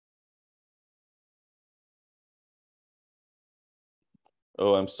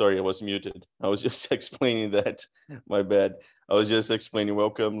Oh, I'm sorry, I was muted. I was just explaining that. My bad. I was just explaining.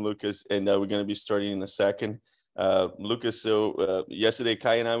 Welcome, Lucas, and we're going to be starting in a second. Lucas, so yesterday,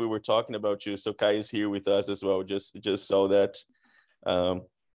 Kai and I, we were talking about you. So Kai is here with us as well. Just saw that, and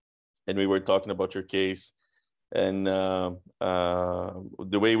we were talking about your case. And the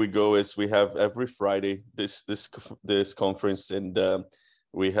way we go is we have every Friday this conference, and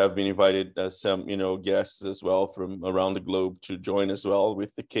we have been invited some guests as well from around the globe to join as well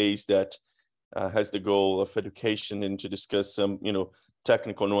with the case that has the goal of education and to discuss some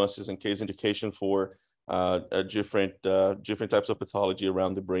technical nuances and case indication for different types of pathology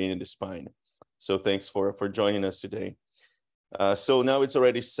around the brain and the spine. So thanks for joining us today. So now it's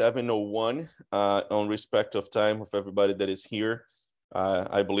already 7:01 on respect of time of everybody that is here.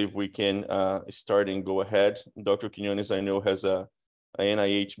 I believe we can start and go ahead. Dr. Quinones, I know, has a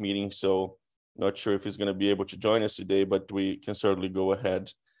NIH meeting, so not sure if he's going to be able to join us today, but we can certainly go ahead.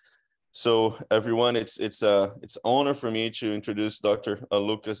 So everyone, it's an honor for me to introduce Dr.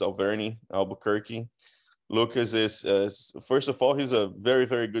 Lucas Alverne Albuquerque. Lucas is first of all, he's a very,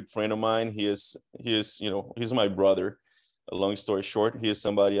 very good friend of mine. He's my brother. A long story short, he is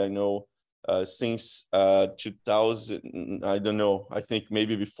somebody I know since 2000. I don't know. I think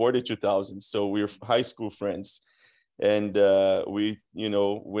maybe before the 2000s. So we're high school friends, and we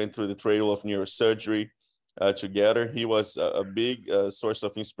went through the trail of neurosurgery together. He was a big source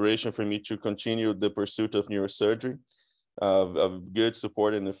of inspiration for me to continue the pursuit of neurosurgery, a good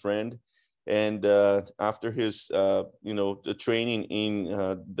support and a friend. And after his, the training in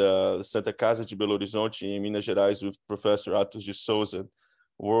the Santa Casa de Belo Horizonte in Minas Gerais with Professor Atos de Souza,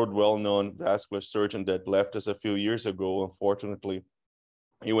 world well-known vascular surgeon that left us a few years ago, unfortunately,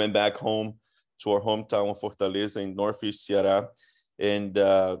 he went back home to our hometown of Fortaleza in Northeast Ceará. And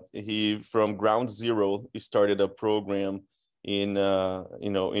he, from ground zero, he started a program in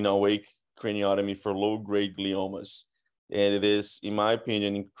awake craniotomy for low-grade gliomas. And it is, in my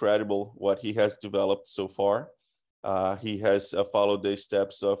opinion, incredible what he has developed so far. He has followed the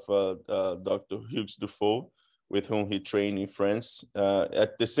steps of Dr. Hugues Dufault, with whom he trained in France.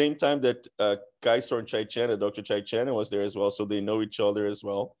 At the same time that Kai Sorn-Chaichana, Dr. Chaichana was there as well, so they know each other as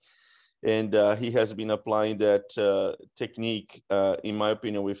well. And he has been applying that technique, in my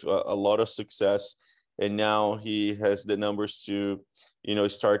opinion, with a lot of success. And now he has the numbers to,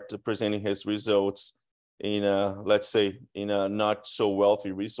 start presenting his results in let's say, in a not so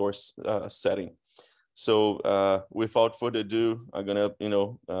wealthy resource setting. So without further ado, I'm gonna,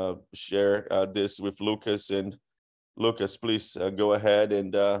 share this with Lucas. And Lucas, please go ahead,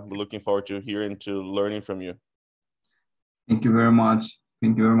 and we're looking forward to hearing, to learning from you. Thank you very much.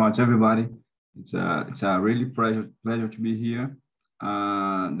 Thank you very much, everybody. It's a really pleasure to be here.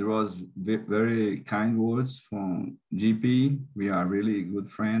 There was very kind words from GP. We are really good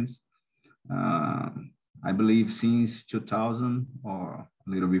friends. I believe since 2000 or a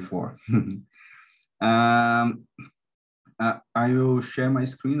little before. I will share my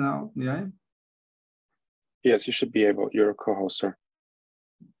screen now, yeah? Yes, you should be able. You're a co-host, sir.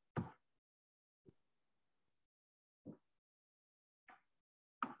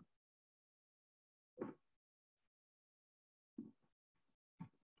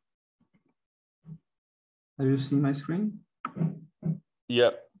 Have you seen my screen?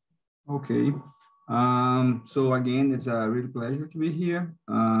 Yep. Okay. So again, it's a real pleasure to be here.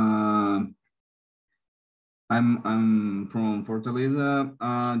 I'm from Fortaleza.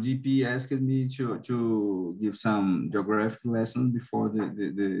 GP asked me to give some geographic lessons before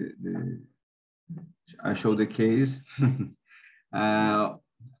I show the case.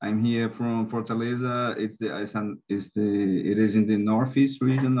 I'm here from Fortaleza. It is in the northeast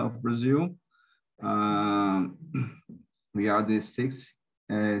region of Brazil. We are the sixth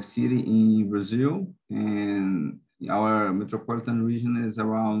city in Brazil, and our metropolitan region is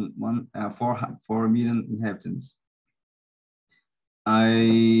around 4 million inhabitants.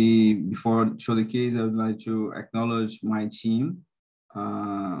 Before I show the case, I would like to acknowledge my team.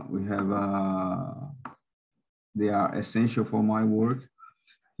 They are essential for my work.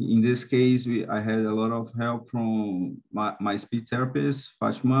 In this case, I had a lot of help from my speech therapist,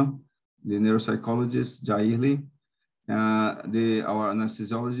 Fatima, the neuropsychologist, Jairli, our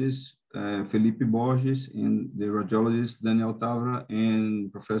anesthesiologist, Felipe Borges, and the radiologist, Daniel Tavra,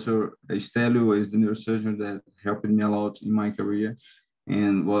 and Professor Estelio is the neurosurgeon that helped me a lot in my career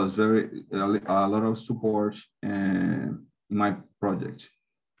and was a lot of support in my project.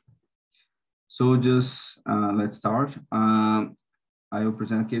 So just let's start. I will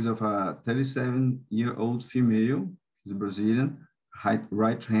present a case of a 37-year-old female, she's Brazilian,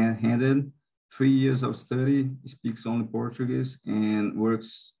 right-handed, 3 years of study, speaks only Portuguese, and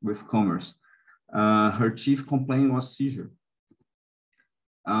works with commerce. Her chief complaint was seizure.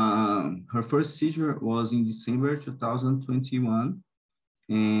 Her first seizure was in December 2021,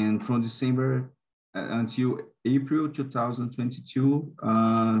 and from December until April 2022,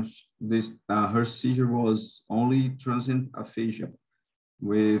 her seizure was only transient aphasia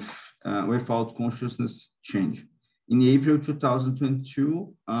without consciousness change. In April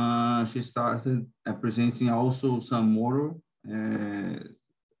 2022, she started presenting also some motor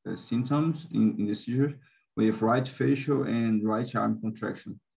symptoms in the seizure with right facial and right arm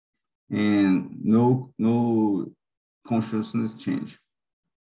contraction, and no consciousness change.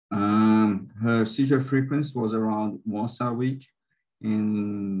 Her seizure frequency was around once a week,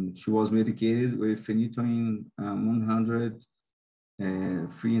 and she was medicated with phenytoin 100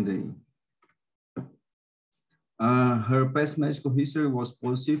 3 a day. Her past medical history was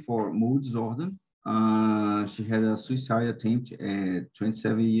positive for mood disorder. She had a suicide attempt at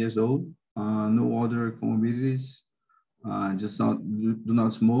 27 years old. No other comorbidities. Do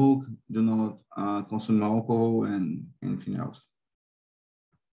not smoke, do not consume alcohol, and anything else.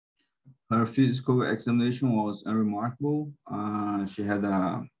 Her physical examination was unremarkable. She had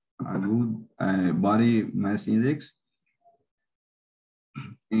a good body mass index.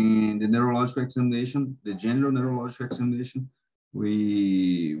 In the neurological examination, the general neurological examination,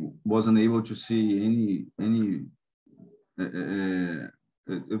 we wasn't able to see any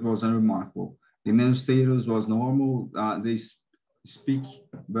it was unremarkable. The mental status was normal. They speak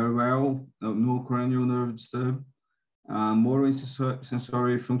very well, no cranial nerve disturb. Motor and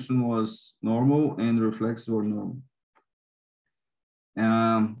sensory function was normal, and reflexes were normal.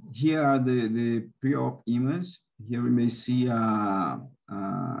 Here are the pre-op images. Here we may see a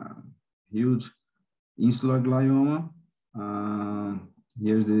huge insular glioma.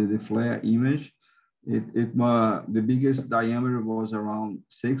 Here's the flare image. The biggest diameter was around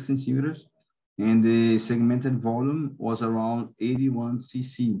 6 centimeters, and the segmented volume was around 81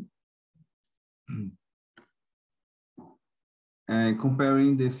 cc. And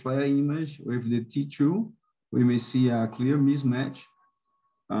comparing the flare image with the T2, we may see a clear mismatch.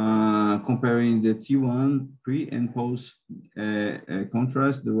 Comparing the T1 pre and post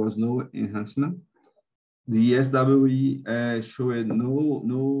contrast, there was no enhancement. The SWE showed no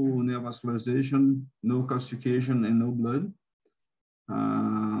neovascularization, no calcification, and no blood.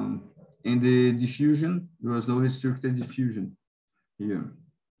 In the diffusion, there was no restricted diffusion here.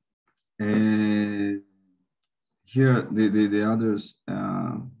 Here, the others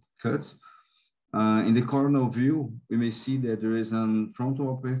cuts. In the coronal view, we may see that there is a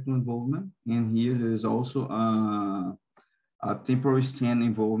frontal aperture involvement, and here there is also a temporal stand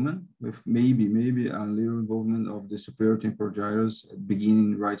involvement with maybe a little involvement of the superior temporal gyrus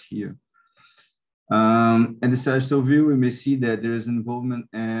beginning right here. In the sagittal view, we may see that there is involvement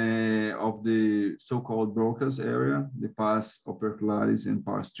of the so-called Broca's area, the pars opercularis and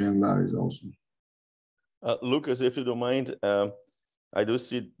pars triangularis also. Lucas, if you don't mind, I do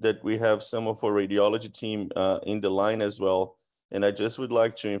see that we have some of our radiology team in the line as well. And I just would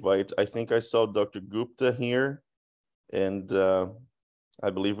like to invite, I think I saw Dr. Gupta here, and I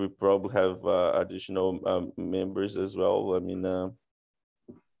believe we probably have additional members as well. I mean,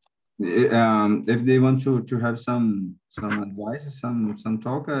 if they want to have some advice, some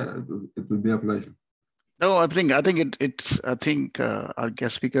talk, it would be a pleasure. No, I think our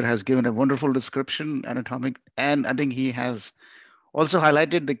guest speaker has given a wonderful description, anatomic, and I think he has also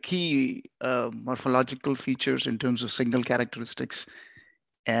highlighted the key morphological features in terms of signal characteristics.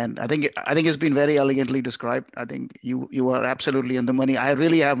 And I think it's been very elegantly described. I think you are absolutely on the money. I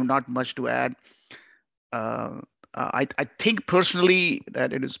really have not much to add. I think personally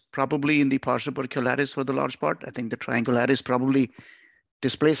that it is probably in the pars opercularis for the large part. I think the triangularis probably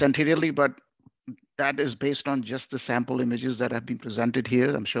displays anteriorly, but that is based on just the sample images that have been presented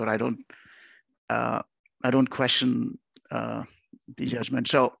here. I'm sure I don't question the judgment.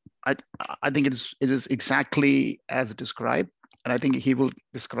 So I think it is exactly as described, and I think he will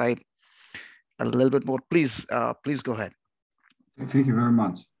describe a little bit more. Please go ahead. Thank you very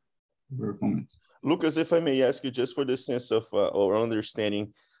much for your comments. Lucas, if I may ask you, just for the sense of or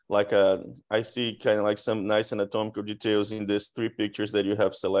understanding, like I see kind of like some nice anatomical details in these 3 pictures that you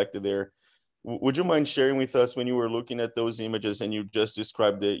have selected there. Would you mind sharing with us when you were looking at those images and you just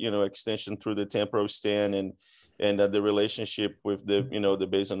described the extension through the temporal stand and the relationship with the the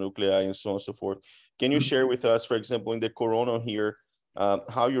basal nuclei and so on and so forth? Can you share with us, for example, in the coronal here,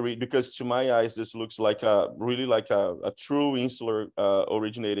 how you read? Because to my eyes, this looks like really like a true insular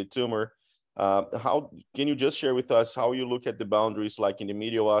originated tumor. How can you just share with us how you look at the boundaries, like in the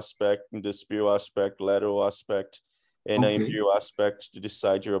medial aspect, in the spiral aspect, lateral aspect, and Okay. inferior aspect to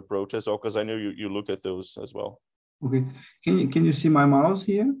decide your approach as well? Because I know you look at those as well. Okay. Can you see my mouse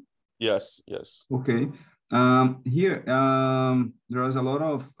here? Yes. Yes. Okay. Here, there is a lot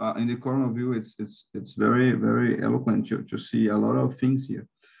of in the corner view. It's very eloquent to see a lot of things here.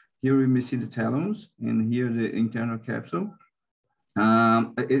 Here we may see the thalamus, and here the internal capsule.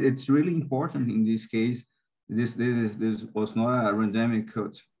 It's really important in this case. This was not a randomic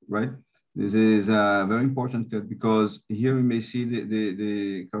cut, right? This is a very important cut because here we may see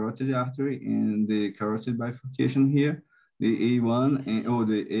the carotid artery and the carotid bifurcation here, the A1 and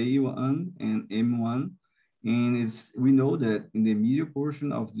the A1 and M1, and we know that in the medial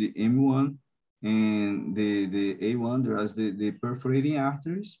portion of the M1 and the A1 there is the perforating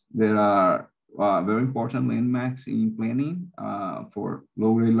arteries that are very important landmarks in planning for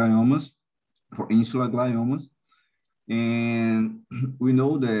low-grade gliomas, for insular gliomas. And we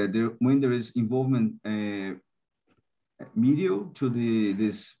know that when there is involvement medial to the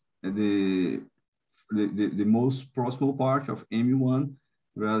most proximal part of M1,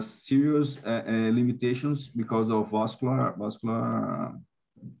 there are serious limitations because of vascular.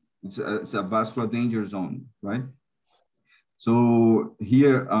 It's a vascular danger zone, right? So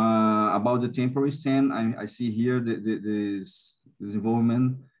here, about the temporal stem, I see here this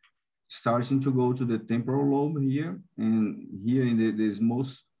involvement starting to go to the temporal lobe here, and here in this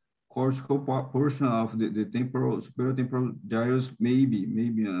most cortical portion of the temporal, superior temporal gyrus, maybe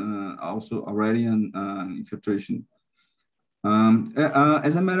also already an infiltration.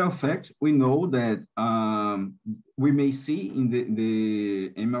 As a matter of fact, we know that we may see in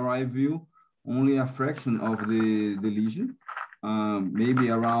the MRI view only a fraction of the lesion, maybe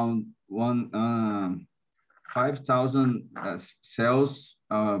around 5,000 cells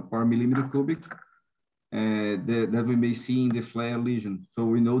per millimeter cubic that we may see in the flare lesion. So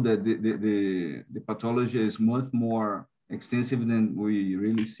we know that the pathology is much more extensive than we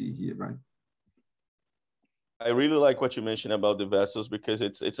really see here, right? I really like what you mentioned about the vessels because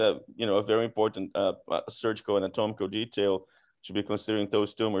it's a a very important surgical anatomical detail to be considering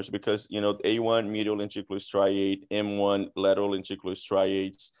those tumors because A1 medial lenticular striate, M1 lateral lenticular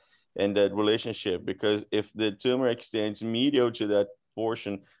striates, and that relationship, because if the tumor extends medial to that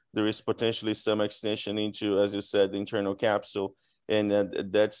portion, there is potentially some extension into, as you said, the internal capsule, and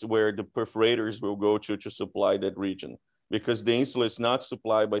that's where the perforators will go to supply that region, because the insula is not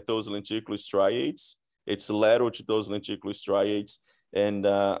supplied by those lenticular striates. It's lateral to those lenticular striates. And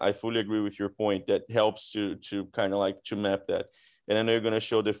I fully agree with your point that helps to kind of like to map that. And I know you're going to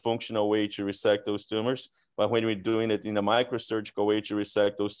show the functional way to resect those tumors, but when we're doing it in a microsurgical way to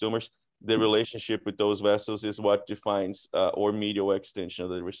resect those tumors, the relationship with those vessels is what defines or medial extension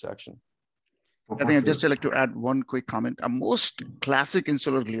of the resection. I think I'd just like to add one quick comment. Most classic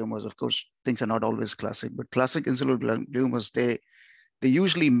insular gliomas, of course, things are not always classic, but classic insular gliomas, they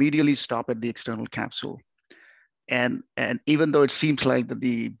usually medially stop at the external capsule. And even though it seems like that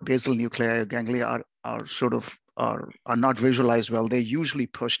the basal nuclei or ganglia are not visualized well, they're usually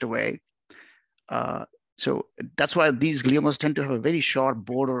pushed away. So that's why these gliomas tend to have a very sharp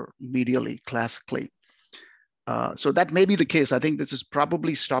border medially, classically. So that may be the case. I think this is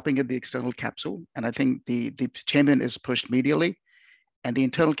probably stopping at the external capsule. And I think the putamen is pushed medially, and the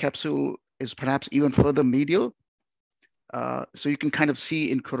internal capsule is perhaps even further medial. So you can kind of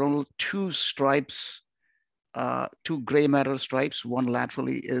see in coronal two stripes, two gray matter stripes. One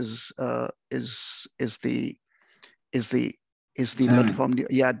laterally is the lentiform.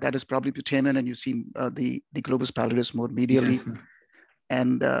 Yeah, that is probably putamen, and you see the globus pallidus more medially.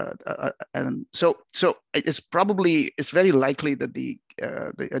 Yeah. And so it's very likely that the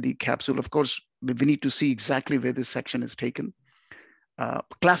capsule. Of course, we need to see exactly where this section is taken.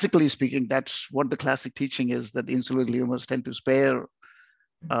 Classically speaking, that's what the classic teaching is, that the insular gliomas tend to spare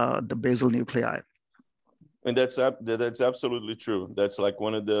the basal nuclei. And that's absolutely true. That's like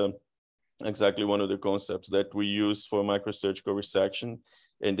exactly one of the concepts that we use for microsurgical resection.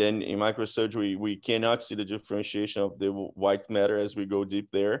 And then in microsurgery, we cannot see the differentiation of the white matter as we go deep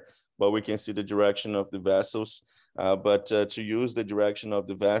there, but we can see the direction of the vessels. But to use the direction of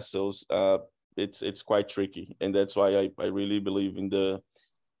the vessels, it's quite tricky. And that's why I really believe in the,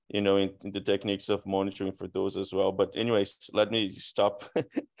 in the techniques of monitoring for those as well. But anyways, let me stop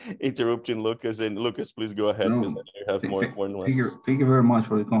interrupting Lucas. And Lucas, please go ahead, because you have more nuances. Thank you very much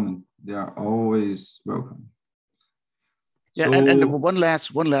for the comment. They are always welcome. Yeah, so, and one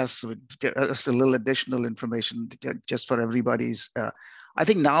last, just a little additional information just for everybody's. I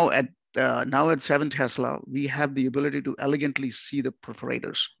think now at 7 Tesla, we have the ability to elegantly see the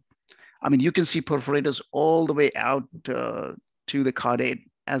perforators. I mean, you can see perforators all the way out to the caudate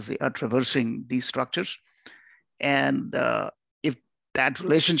as they are traversing these structures. And if that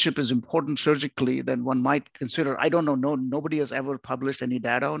relationship is important surgically, then one might consider, I don't know, nobody has ever published any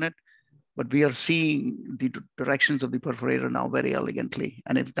data on it, but we are seeing the directions of the perforator now very elegantly.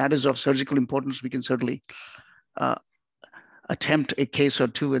 And if that is of surgical importance, we can certainly attempt a case or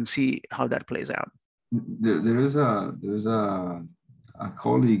two and see how that plays out. There is a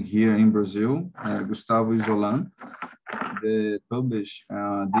colleague here in Brazil, Gustavo Isolan, that published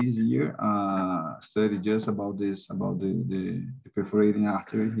this year a study just about this, about the perforating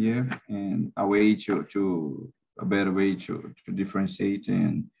artery here, and a way a better way to differentiate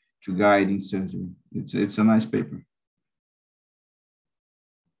and to guide in surgery. It's a nice paper.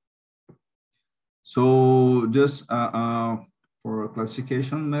 So just for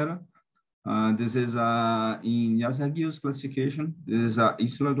classification matter, this is in Yasagio's classification. This is a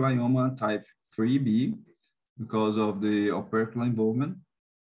insular glioma type 3B because of the opercular involvement.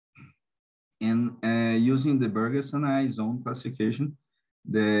 And using the Berger-Sanai zone classification,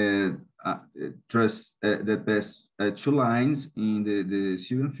 that pass 2 lines in the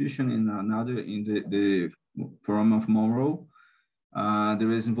Sylvian fusion and another in the foramen of Monroe.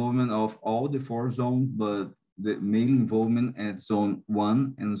 There is involvement of all the 4 zones, but the main involvement at zone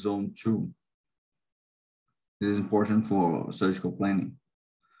 1 and zone 2. This is important for surgical planning.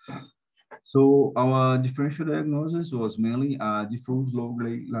 So our differential diagnosis was mainly diffuse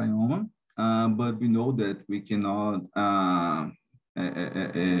low-grade glioma, but we know that we cannot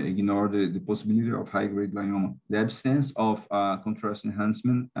ignore the possibility of high-grade glioma. The absence of contrast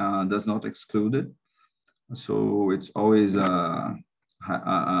enhancement does not exclude it. So it's always a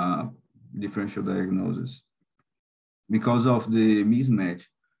differential diagnosis. Because of the mismatch,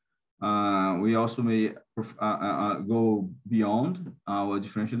 we also may go beyond our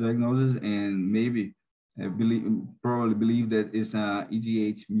differential diagnosis and maybe probably believe that it's an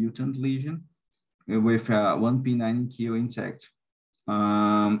EDH mutant lesion with 1p19q intact.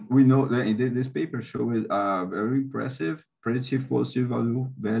 We know that this paper showed a very impressive predictive positive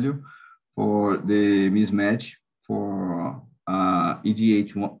value for the mismatch for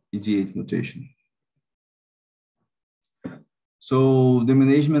EDH mutation. So the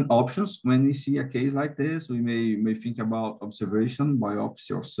management options, when we see a case like this, we may think about observation,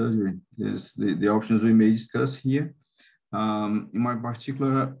 biopsy, or surgery. There's the options we may discuss here. In my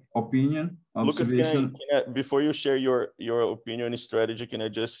particular opinion, observation. Lucas, can I, before you share your opinion and strategy, can I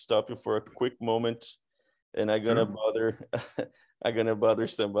just stop you for a quick moment? And I'm gonna bother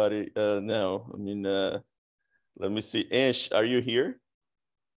somebody now. I mean, let me see. Ansh, are you here?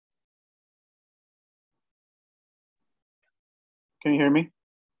 Can you hear me?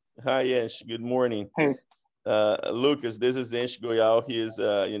 Hi, Ansh. Good morning. Hey. Lucas, this is Ansh Goyal. He is,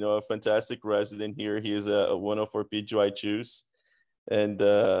 a fantastic resident here. He is one of our PGY2s and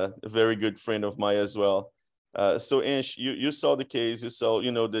a very good friend of mine as well. So Ansh, you saw the case, you saw,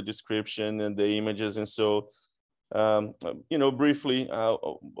 the description and the images. And so, briefly,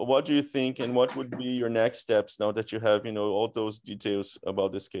 what do you think and what would be your next steps now that you have, all those details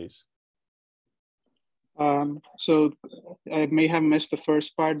about this case? So I may have missed the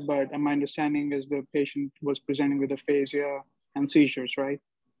first part, but my understanding is the patient was presenting with aphasia and seizures, right?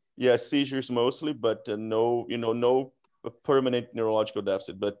 Yeah, seizures mostly, but no permanent neurological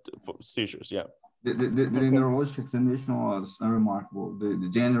deficit, but seizures, yeah. The neurologic examination was unremarkable, the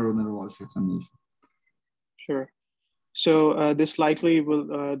general neurologic examination. Sure. So this likely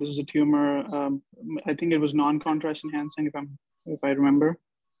will, this is a tumor, I think it was non-contrast enhancing, if I remember.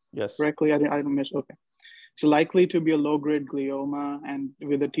 Yes. Correctly, I don't miss, okay. It's likely to be a low-grade glioma, and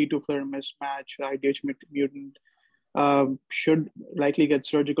with a T2 FLAIR mismatch, IDH mutant should likely get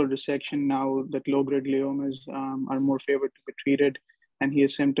surgical resection now that low-grade gliomas are more favored to be treated, and he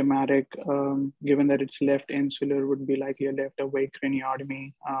is symptomatic. Given that it's left insular, would be likely a left awake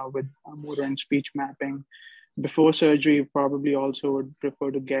craniotomy with motor and speech mapping. Before surgery, probably also would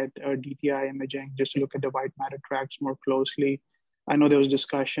prefer to get DTI imaging just to look at the white matter tracts more closely. I know there was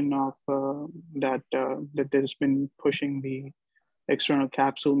discussion of that there's been pushing the external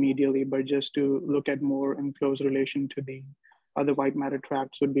capsule medially, but just to look at more in close relation to the other white matter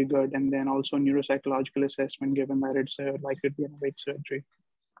tracts would be good. And then also neuropsychological assessment, given that it's likely to be an awake surgery.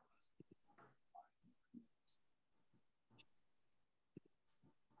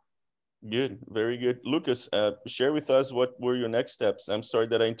 Good, very good. Lucas, share with us what were your next steps. I'm sorry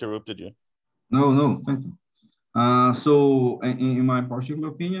that I interrupted you. No, thank you. So in my particular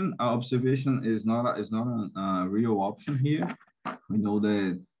opinion, observation is not a real option here. We know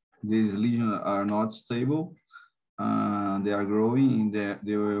that these lesions are not stable. they are growing, and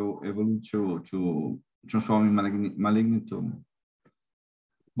they will evolve to transform in malignant tumor.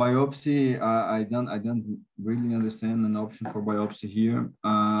 Biopsy, I don't really understand an option for biopsy here.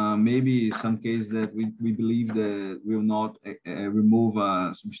 Maybe some case that we believe that will not remove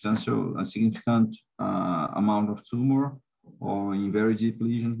a substantial, a significant amount of tumor, or in very deep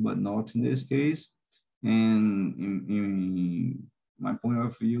lesions, but not in this case. And in my point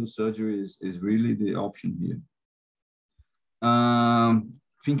of view, surgery is really the option here.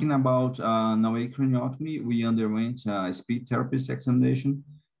 Thinking about Mayo craniotomy, we underwent a speech therapist examination,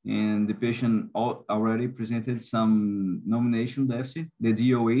 and the patient already presented some nomination deficit. The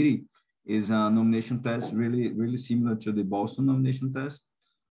DO80 is a nomination test really similar to the Boston nomination test.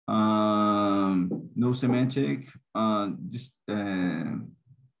 No semantic, just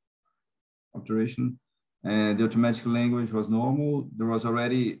alteration. The automatic language was normal. There was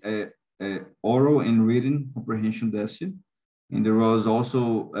already a oral and written comprehension deficit, and there was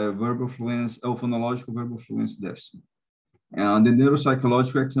also a verbal fluency, phonological verbal fluency deficit. And the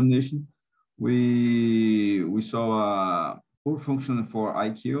neuropsychological examination, we saw a poor function for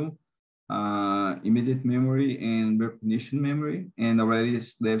IQ, immediate memory and recognition memory, and already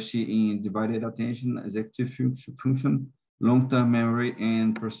deficit in divided attention, executive function, long-term memory,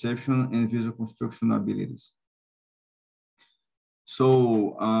 and perception and visual construction abilities.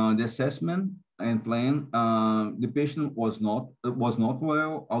 So the assessment and plan, the patient was not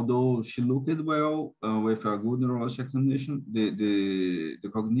well, although she looked well with a good neurological examination. The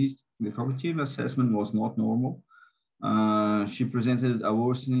cognitive assessment was not normal. She presented a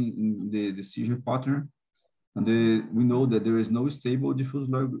worsening in the seizure pattern. And we know that there is no stable diffuse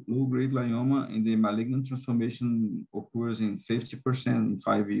low-grade glioma, and the malignant transformation occurs in 50% in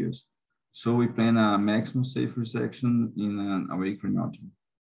 5 years. So we plan a maximum safe resection in an awake craniotomy.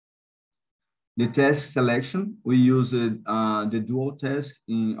 The test selection, we used the dual test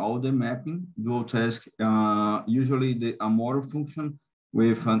in all the mapping. Dual test, usually a motor function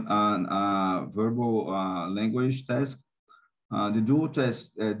with a verbal language test. The dual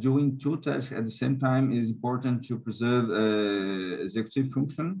test, doing two tests at the same time is important to preserve executive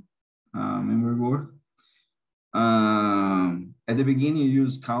function, memory work. At the beginning, you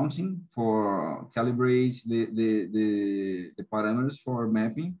use counting for calibrate the parameters for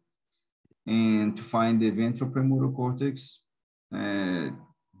mapping and to find the ventral premotor cortex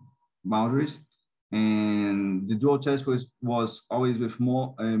boundaries. And the dual test was always with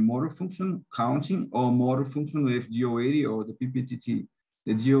more motor function counting, or motor function with DO80 or the PPTT.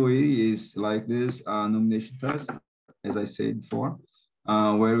 The DO80 is like this nomination test, as I said before,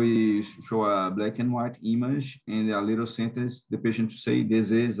 where we show a black and white image and a little sentence, the patient to say,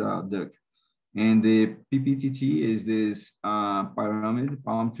 this is a duck. And the PPTT is this pyramid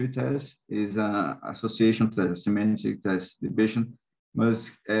palm tree test, is an association test, semantic test. The patient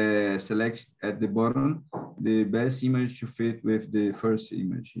must select at the bottom the best image to fit with the first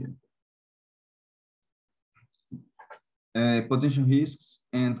image here. Potential risks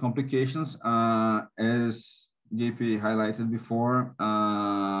and complications, as JP highlighted before,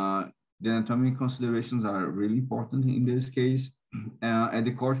 the anatomic considerations are really important in this case. At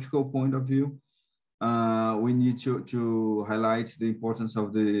the cortical point of view, we need to highlight the importance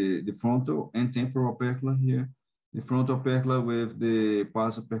of the frontal and temporal opercular here. The frontal opercular with the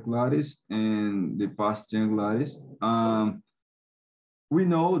pars opercularis and the pars triangularis. We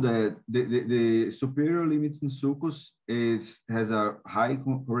know that the superior limiting sulcus has a high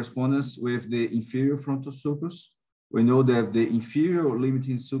correspondence with the inferior frontal sulcus. We know that the inferior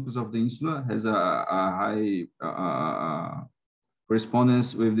limiting sulcus of the insula has a high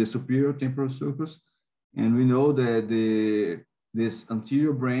correspondence with the superior temporal sulcus. And we know that this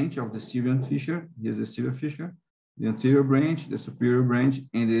anterior branch of the Sylvian fissure, here's the Sylvian fissure, the anterior branch, the superior branch,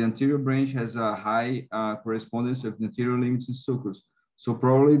 and the anterior branch has a high correspondence with the anterior limiting sulcus. So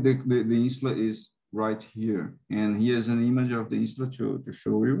probably the insula is right here. And here's an image of the insula to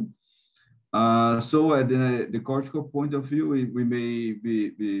show you. So at the cortical point of view, we may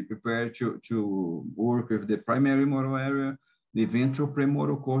be prepared to work with the primary motor area, the ventral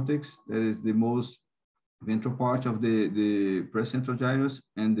premotor cortex, that is the most ventral part of the precentral gyrus,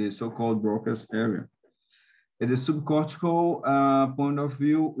 and the so-called Broca's area. At the subcortical point of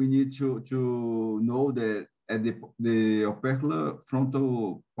view, we need to know that at the opercular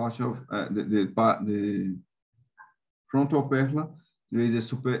frontal part of the frontal opercular, there is a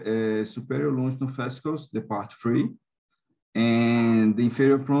superior longinal fascicles, the part 3, and the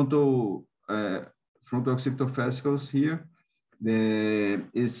inferior frontal occipital fascicles here.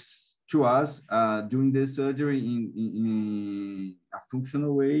 Is to us doing the surgery in a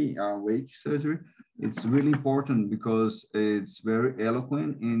functional way, awake surgery. It's really important because it's very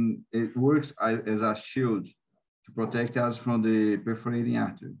eloquent and it works as a shield to protect us from the perforating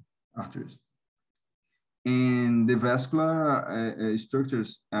arteries. And the vascular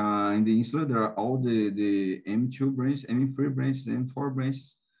structures in the insula, there are all the M2 branches, M3 branches, M4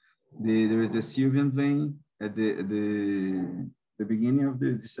 branches. There is the Sylvian vein at the beginning of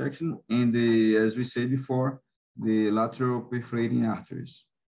the section, and as we said before, the lateral perforating arteries.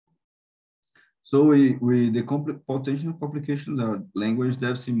 So the potential complications are language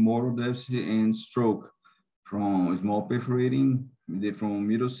deficit, motor deficit, and stroke from small perforating, from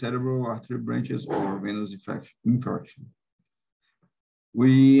middle cerebral artery branches or venous infarction.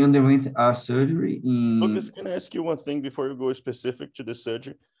 We underwent a surgery in... Lucas, can I ask you one thing before you go specific to the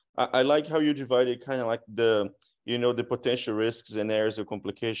surgery? I like how you divided kind of like the, the potential risks and areas of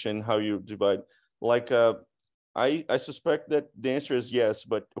complication, how you divide. Like, I suspect that the answer is yes,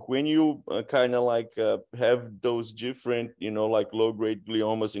 but when you kind of like have those different, like low-grade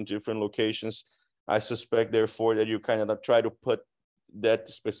gliomas in different locations, I suspect, therefore, that you kind of try to put that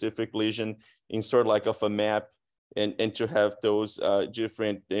specific lesion in sort of like of a map and to have those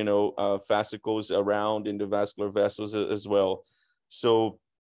different, fascicles around in the vascular vessels as well. So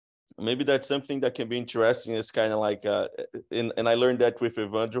maybe that's something that can be interesting. It's kind of like, and I learned that with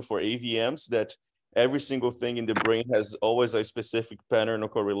Evandro for AVMs, that every single thing in the brain has always a specific pattern or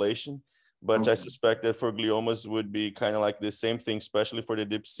correlation. But I suspect that for gliomas would be kind of like the same thing, especially for the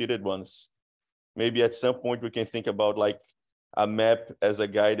deep-seated ones. Maybe at some point we can think about like a map as a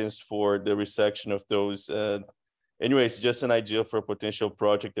guidance for the resection of those. Anyways, just an idea for a potential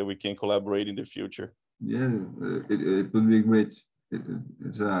project that we can collaborate in the future. Yeah, it would be great.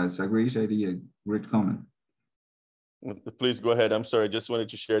 It's a great idea, great comment. Please go ahead. I'm sorry, I just wanted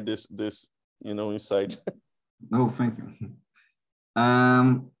to share this insight. No, thank you.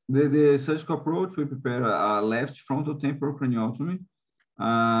 The surgical approach, we prepare a left frontal temporal craniotomy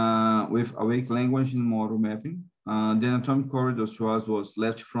with awake language and motor mapping. The anatomic corridor to us was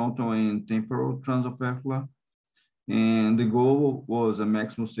left frontal and temporal transopercular, and the goal was a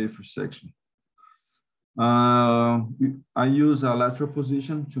maximal safe resection. I use a lateral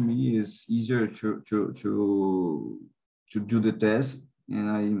position. To me, it's easier to do the test,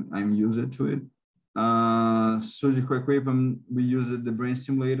 and I'm used to it. Surgical equipment, we use the brain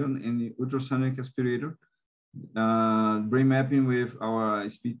stimulator and the ultrasonic aspirator. Brain mapping with our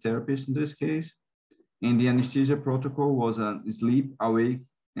speech therapist in this case. And the anesthesia protocol was a sleep, awake,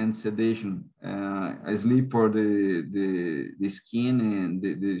 and sedation. A sleep for the skin and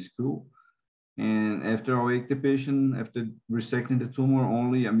the skull. And after awake the patient, after resecting the tumor,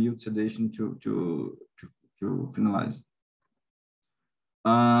 only a mute sedation to finalize.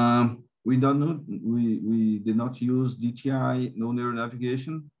 We did not use DTI, no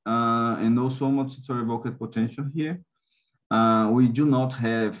neuronavigation, and no somatosensory evoked potential here. We do not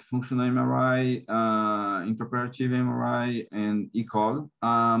have functional MRI, intraoperative MRI, and ECOG.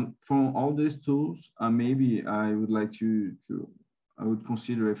 From all these tools, maybe I would like I would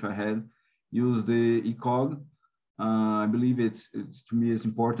consider, if I had, use the ECOG. I believe to me, it's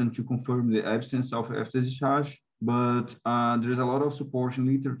important to confirm the absence of after discharge, but there's a lot of support in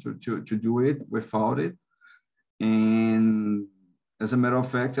literature to do it without it. And as a matter of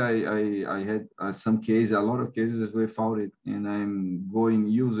fact, I had a lot of cases without it, and I'm going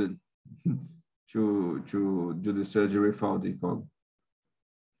to use it to do the surgery without the ECOG.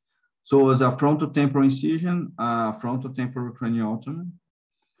 So as a frontal temporal incision, frontal temporal craniotomy.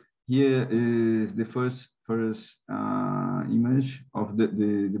 Here is the first image of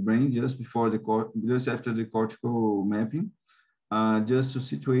the brain just after the cortical mapping. Just to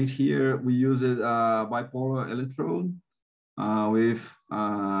situate here, we used a bipolar electrode with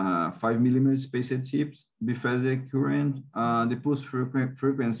 5mm spaced tips, biphasic current. The pulse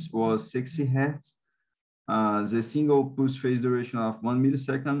frequency was 60 Hz. The single pulse phase duration of 1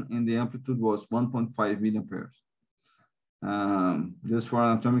 millisecond, and the amplitude was 1.5 milliamperes. Just for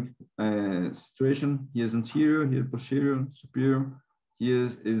anatomic situation, here's anterior, here posterior, superior. Here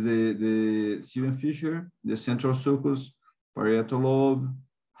is the cilium fissure, the central sulcus, parietal lobe,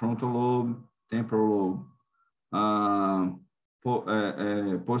 frontal lobe, temporal lobe,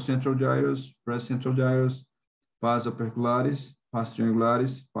 postcentral gyrus, prescentral gyrus, pars opercularis, pars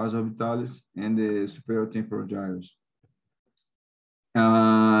triangularis, pars orbitalis, and the superior temporal gyrus.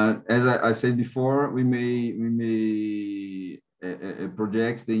 As I said before, we may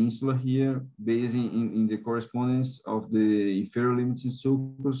project the insula here based in the correspondence of the inferior limiting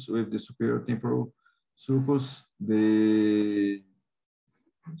sulcus with the superior temporal sulcus, the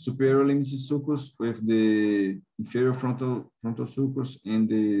superior limiting sulcus with the inferior frontal sulcus, and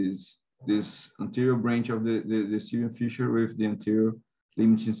the this anterior branch of the cilium fissure with the anterior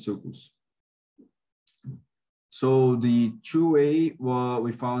limiting sulcus. So the 2A, well,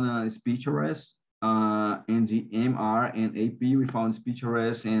 we found a speech arrest. In the MR and AP, we found speech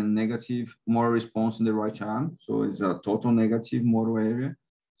arrest and negative motor response in the right arm. So it's a total negative motor area.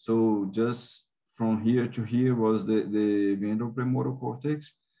 So just from here to here was the ventral premotor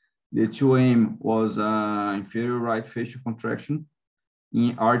cortex. The 2M was inferior right facial contraction.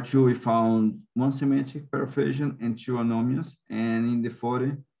 In R2, we found one symmetric paraphagia and two anomias, and in the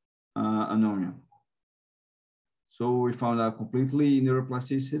 40, anomia. So we found a completely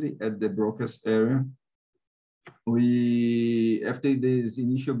neuroplasticity at the Broca's area. After this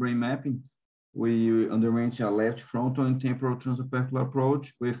initial brain mapping, we underwent a left frontal and temporal transopercular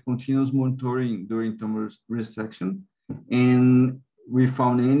approach with continuous monitoring during tumor resection. And we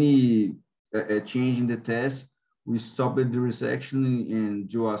found any change in the test, we stopped the resection and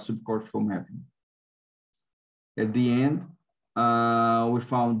do a subcortical mapping. At the end, we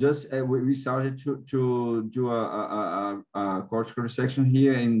found we started to do a cortical resection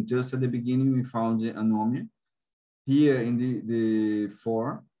here, and just at the beginning, we found the anomia. Here in the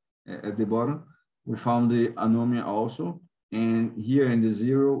 4, at the bottom, we found the anomia also. And here in the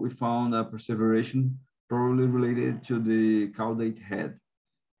 0, we found a perseveration probably related to the caudate head.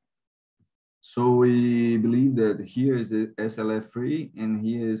 So we believe that here is the SLF3 and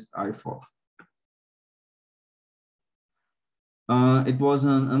here is I4. It was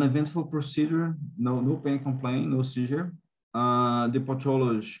an uneventful procedure, no pain complaint, no seizure. The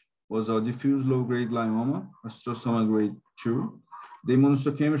pathology was a diffuse low-grade glioma, astrocytoma grade 2. The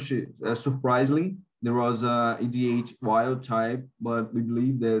immunohistochemistry, surprisingly, there was a EDH wild type, but we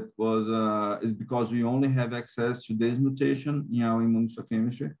believe that is because we only have access to this mutation in our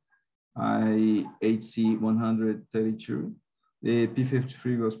immunohistochemistry, IHC132. The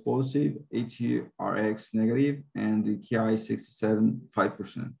P53 was positive, HRX negative, and the Ki67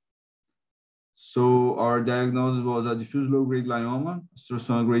 5%. So our diagnosis was a diffuse low-grade glioma,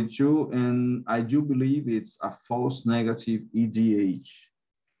 astrocytoma grade 2, and I do believe it's a false negative EDH.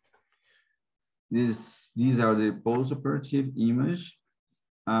 These are the post-operative image.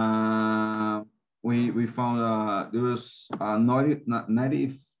 We found there was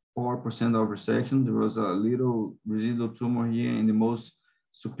 94% of resection. There was a little residual tumor here in the most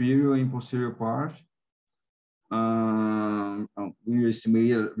superior and posterior part. We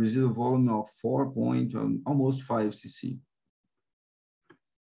estimated a residual volume of 4 point, almost 5 cc.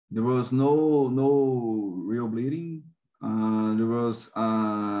 There was no real bleeding. There was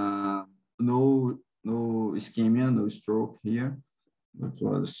no ischemia, no stroke here. That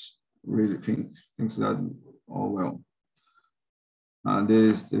was really things got all well.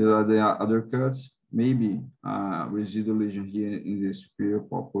 There are the other cuts, maybe residual lesion here in the superior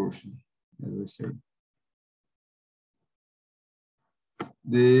portion, as I said.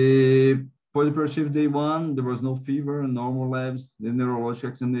 The post-operative day 1, there was no fever, normal labs. The neurological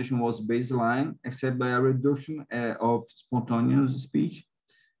examination was baseline, except by a reduction of spontaneous speech.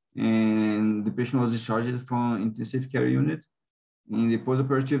 And the patient was discharged from intensive care unit. In the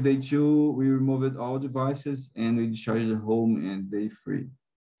post-operative day 2, we removed all devices and we discharged home in day 3.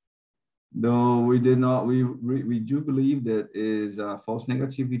 Though we did not, we do believe that is a false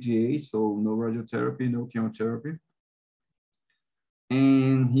negative VGA, so no radiotherapy, no chemotherapy.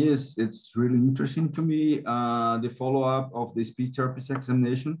 And here it's really interesting to me, the follow-up of the speech therapist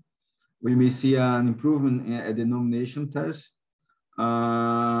examination. We may see an improvement at the nomination test,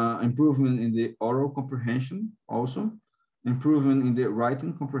 improvement in the oral comprehension also, improvement in the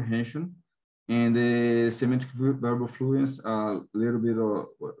writing comprehension, and the semantic verbal fluency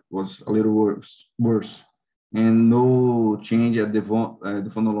was a little worse, and no change at the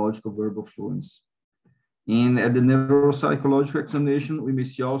phonological verbal fluency. And at the neuropsychological examination, we may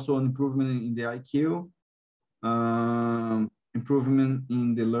see also an improvement in the IQ, improvement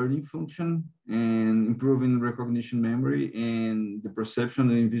in the learning function, and improving recognition memory, and the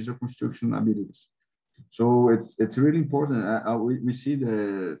perception and visual construction abilities. So it's really important. We see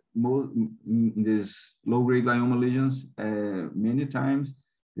the in these low-grade glioma lesions many times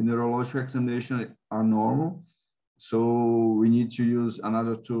the neurological examination are normal. So we need to use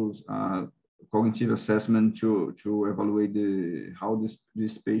another tools, cognitive assessment to evaluate how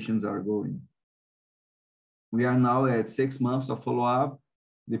these patients are going. We are now at 6 months of follow-up.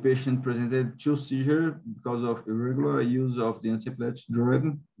 The patient presented 2 seizures because of irregular use of the antiepileptic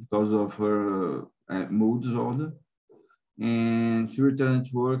drug because of her mood disorder. And she returned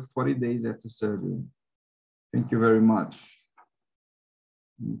to work 40 days after surgery. Thank you very much.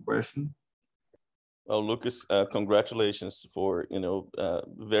 Any question? Well, Lucas, congratulations for,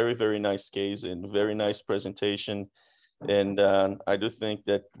 very, very nice case and very nice presentation. And I do think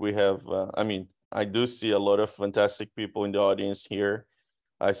that we have, I do see a lot of fantastic people in the audience here.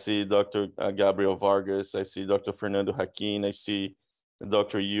 I see Dr. Gabriel Vargas. I see Dr. Fernando Haquin. I see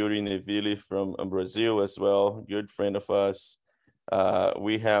Dr. Yuri Neville from Brazil as well, good friend of us.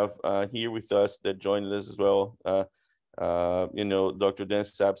 We have here with us that joined us as well, Dr. Dan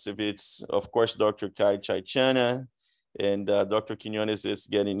Sapsevich, of course, Dr. Kai Chaichana, and Dr. Quinones is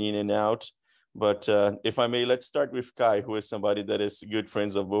getting in and out. But if I may, let's start with Kai, who is somebody that is good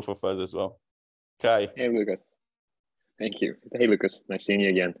friends of both of us as well. Kai. Hey, Lucas. Thank you. Hey, Lucas. Nice seeing you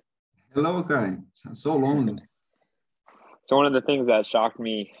again. Hello, Kai. So long. So one of the things that shocked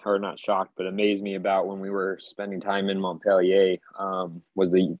me, or not shocked, but amazed me about when we were spending time in Montpellier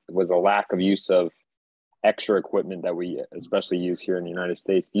was the lack of use of extra equipment that we especially use here in the United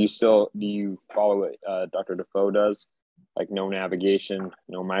States. Do you follow what Dr. Defoe does? Like no navigation,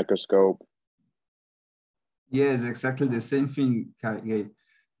 no microscope? Yes, exactly the same thing, Kai.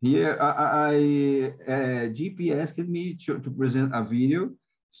 Here, GP asked me to present a video.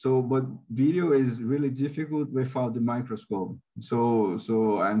 So, but video is really difficult without the microscope. So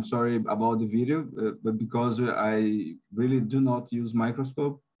I'm sorry about the video, but because I really do not use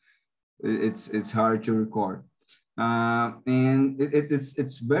microscope, it's hard to record. And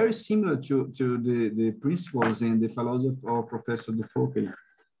it's very similar to the principles and the philosophy of Professor Defoe.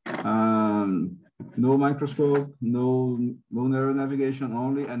 No microscope, no neural navigation,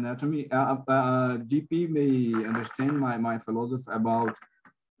 only anatomy. GP may understand my philosophy about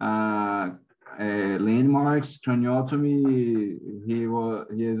landmarks, craniotomy. He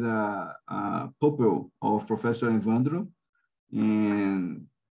is a pupil of Professor Evandro, and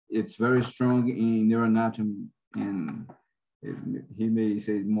it's very strong in neuroanatomy, and he may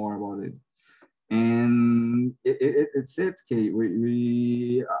say more about it. And it's it, Kate.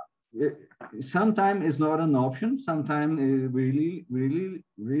 Sometimes it's not an option. Sometimes we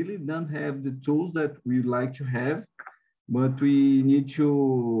really don't have the tools that we like to have, but we need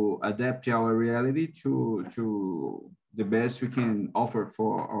to adapt our reality to the best we can offer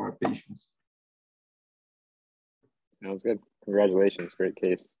for our patients. Sounds good. Congratulations. Great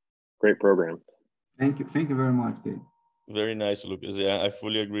case. Great program. Thank you. Thank you very much, Kate. Very nice, Lucas. Yeah, I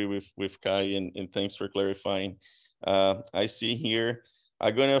fully agree with Kai, and thanks for clarifying. I see here,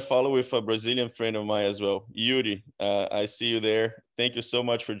 I'm going to follow with a Brazilian friend of mine as well, Yuri. I see you there. Thank you so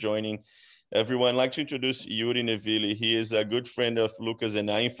much for joining. Everyone, I'd like to introduce Yuri Neville. He is a good friend of Lucas and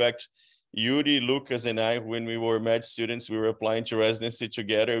I. In fact, Yuri, Lucas, and I, when we were med students, we were applying to residency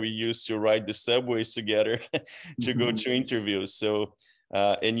together. We used to ride the subways together to go to interviews. So,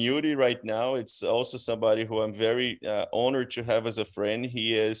 and Yuri right now, it's also somebody who I'm very honored to have as a friend.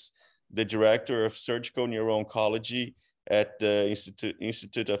 He is the director of surgical neuro-oncology at the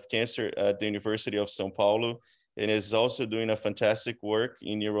Institute of Cancer at the University of São Paulo, and is also doing a fantastic work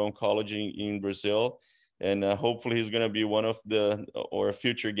in neuro-oncology in Brazil. And hopefully he's going to be one of or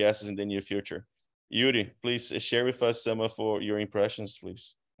future guests in the near future. Yuri, please share with us some of your impressions,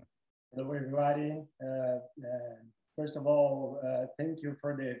 please. Hello, everybody. First of all, thank you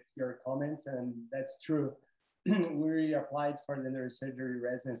for your comments, and that's true. We applied for the neurosurgery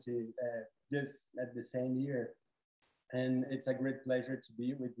residency just at the same year, and it's a great pleasure to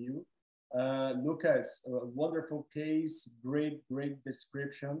be with you. Lucas, a wonderful case, great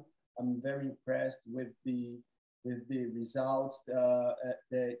description. I'm very impressed with the results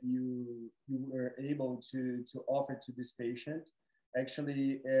that you were able to offer to this patient.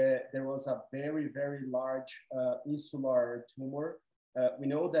 Actually, there was a very large insular tumor. We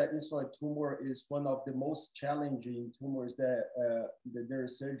know that insular tumor is one of the most challenging tumors that the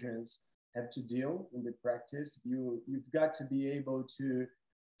neurosurgeons have to deal in the practice. You've got to be able to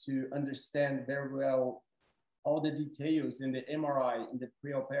understand very well all the details in the MRI, in the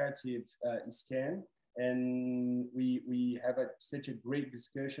preoperative scan. And we have such a great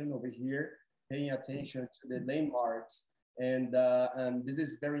discussion over here, paying attention to the landmarks. And this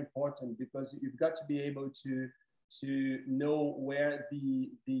is very important because you've got to be able to know where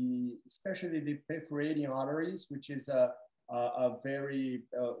especially the perforating arteries, which is a very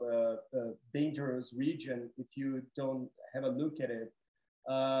dangerous region if you don't have a look at it.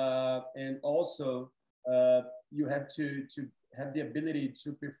 And also, you have to have the ability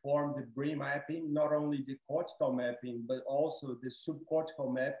to perform the brain mapping, not only the cortical mapping, but also the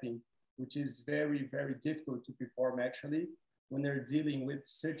subcortical mapping, which is very difficult to perform actually when they're dealing with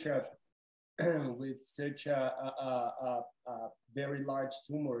such a very large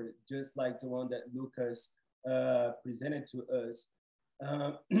tumor, just like the one that Lucas presented to us.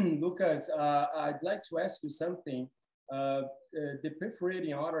 Lucas, I'd like to ask you something. The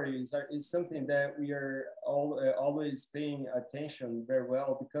perforating arteries is something that we are always paying attention very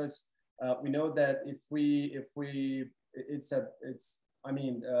well, because we know that if we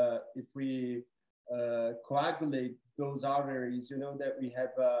coagulate those arteries, you know that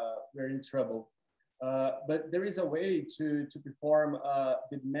we're in trouble. But there is a way to perform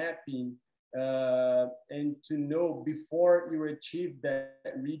the mapping and to know before you achieve that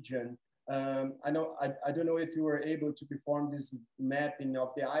region. I don't know if you were able to perform this mapping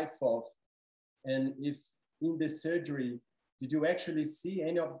of the IFOF, and if in the surgery, did you actually see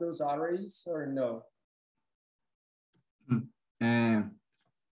any of those arteries or no?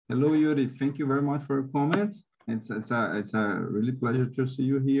 Hello, Yuri. Thank you very much for your comment. It's a really pleasure to see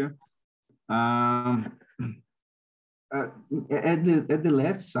you here. At the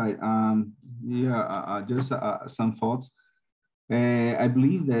left side, just some thoughts. I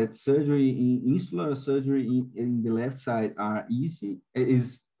believe that insular surgery in the left side are easy.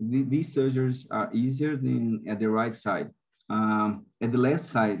 These surgeries are easier than at the right side. At the left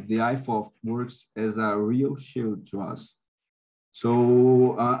side, the IFOF works as a real shield to us.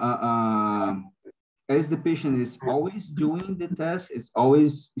 So as the patient is always doing the test, is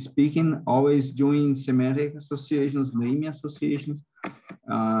always speaking, always doing semantic associations, naming associations.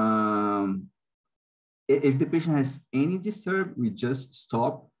 If the patient has any disturb, we just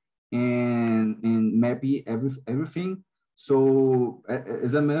stop and map everything. So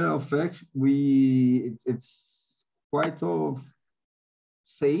as a matter of fact, it's quite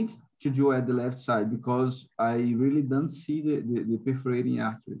safe to do at the left side, because I really don't see the perforating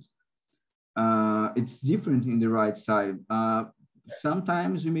arteries. It's different in the right side.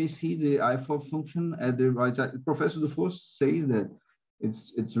 Sometimes you may see the IFOF function at the right side. Professor Dufour says that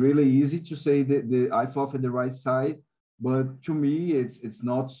it's really easy to say the IFOF at the right side, but to me it's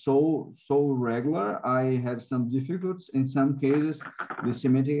not so regular. I have some difficulties in some cases. The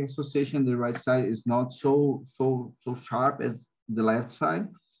semantic association on the right side is not so sharp as the left side.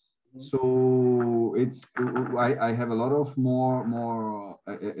 So I have a lot of more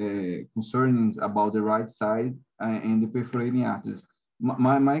concerns about the right side and the perforating arteries.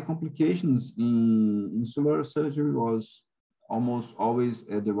 My complications in insular surgery was almost always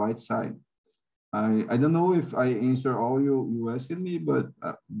at the right side. I don't know if I answer all you asked me, but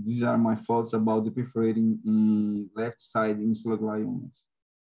these are my thoughts about the perforating in left side insular gliomas.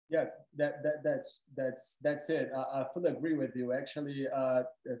 Yeah, that's it. I fully agree with you. Actually,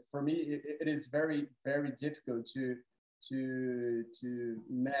 for me, it is very, very difficult to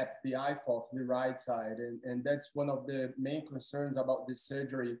map the IFOF, the right side, and that's one of the main concerns about this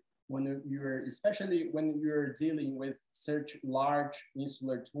surgery when especially when you're dealing with such large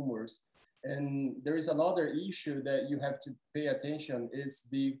insular tumors. And there is another issue that you have to pay attention is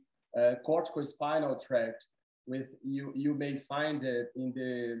the corticospinal tract. You may find it in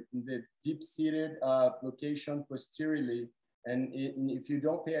the deep-seated location posteriorly, and if you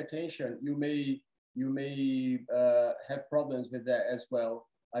don't pay attention, you may have problems with that as well.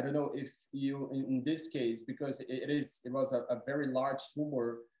 I don't know if you, in this case, because it was a very large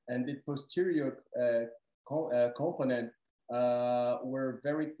tumor, and the posterior component were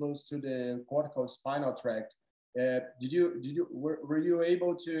very close to the corticospinal tract. Were you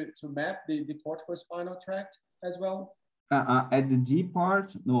able to map the corticospinal tract as well? At the D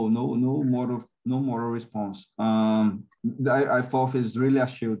part, no motor response. The IFOF is really a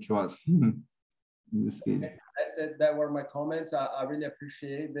shield to us in this case. Okay, that's it. That were my comments. I really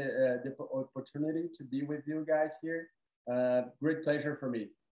appreciate the opportunity to be with you guys here. Great pleasure for me.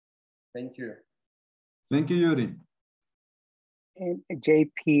 Thank you. Thank you, Yuri. And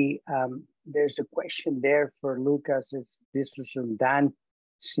JP, there's a question there for Lucas. This was from Dan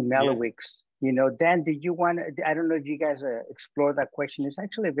Simelowicz. Yeah. You know, Dan, did you want to, I don't know if you guys explore that question. It's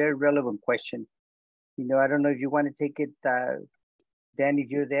actually a very relevant question. You know, I don't know if you want to take it, Dan, if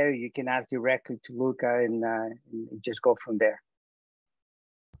you're there, you can ask directly to Luca and just go from there.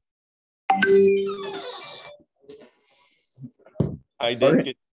 I did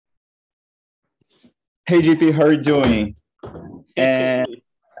get... Hey, GP, how are you doing? And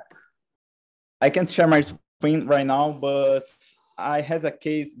I can't share my screen right now, but I had a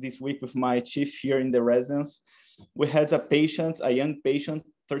case this week with my chief here in the residence. We had a young patient,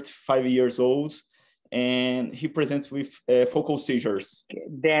 35 years old, and he presents with focal seizures.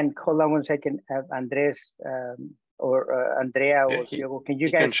 Dan, hold on 1 second. Andres or Andrea or Diego, can you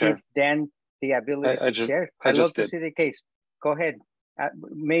guys give Dan the ability to share? I'd love to see the case. Go ahead.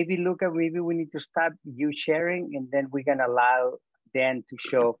 Maybe, Luca, maybe we need to stop you sharing, and then we're going to allow Dan to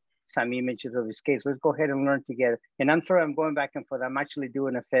show some images of his case. Let's go ahead and learn together. And I'm sorry, I'm going back and forth. I'm actually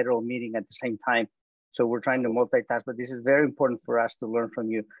doing a federal meeting at the same time. So we're trying to multitask, but this is very important for us to learn from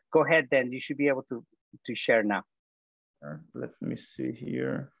you. Go ahead, Dan. You should be able to share now. Let me see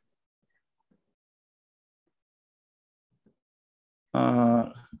here.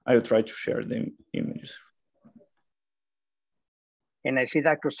 I'll try to share the images. And I see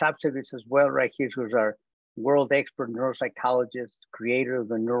Dr. Sapsevich as well right here, who's our world expert neuropsychologist, creator of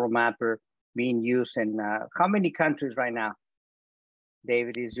the neural mapper, being used in how many countries right now?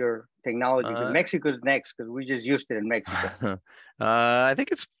 David, is your technology? Mexico's next because we just used it in Mexico. I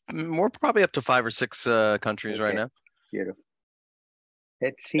think it's more probably up to 5 or 6 countries right now. Beautiful.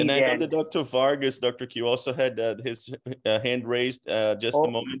 Let's see. And I know that Dr. Vargas, Dr. Q, also had his hand raised just a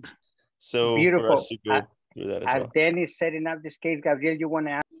moment. So beautiful. For us to go through that as well. Dan is setting up this case, Gabriel, you want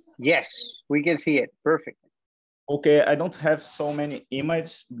to ask? Yes, we can see it. Perfect. Okay, I don't have so many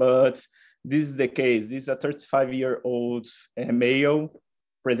images, but this is the case. This is a 35-year-old male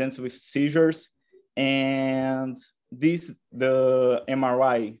presents with seizures, and the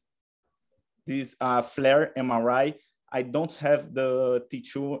MRI, this flare MRI. I don't have the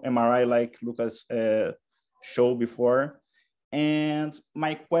T2 MRI like Lucas showed before. And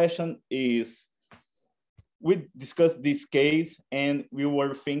my question is, we discussed this case and we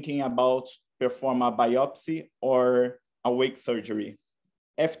were thinking about perform a biopsy or awake surgery.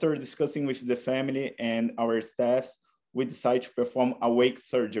 After discussing with the family and our staffs, we decided to perform awake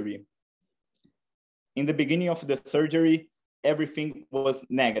surgery. In the beginning of the surgery, everything was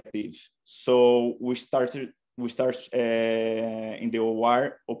negative. So we started in the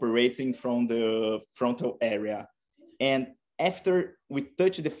OR operating from the frontal area. And after we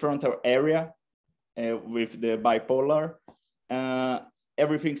touched the frontal area with the bipolar,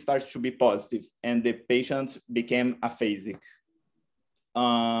 everything started to be positive and the patient became aphasic.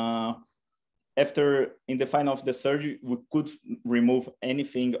 After, in the final of the surgery, we could remove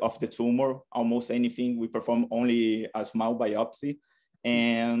anything of the tumor, almost anything. We perform only a small biopsy,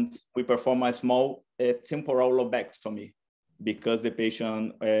 and we perform a small temporal lobectomy because the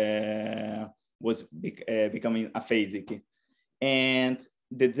patient was becoming aphasic. And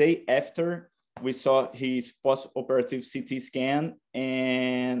the day after, we saw his post-operative CT scan,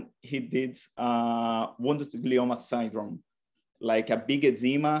 and he did wounded glioma syndrome, like a big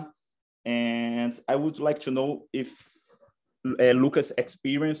edema. And I would like to know if Lucas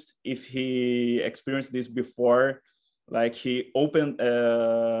experienced, if he experienced this before, like he opened,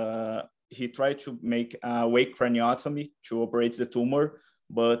 he tried to make a awake craniotomy to operate the tumor,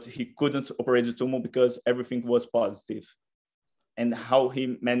 but he couldn't operate the tumor because everything was positive. And how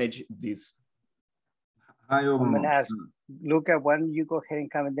he managed this. I'm going to ask, Luca, why don't you go ahead and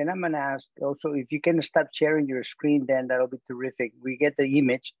comment? Then I'm going to ask also, if you can stop sharing your screen, then that'll be terrific. We get the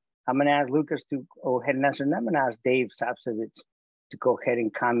image. I'm going to ask Lucas to go ahead and answer, and I'm going to ask Dave Sapsevich to go ahead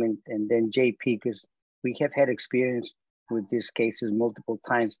and comment, and then JP, because we have had experience with these cases multiple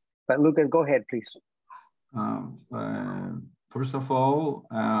times. But Lucas, go ahead, please. First of all,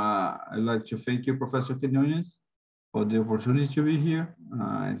 I'd like to thank you, Professor Quinones, for the opportunity to be here.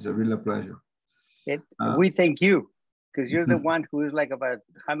 It's a real pleasure. We thank you, because you're the one who is like about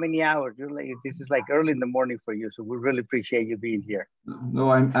how many hours? You're like, this is like early in the morning for you, so we really appreciate you being here.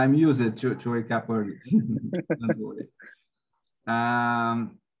 No, I'm used to wake up early. Don't worry.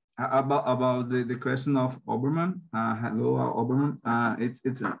 About the question of Oberman. Hello, Oberman.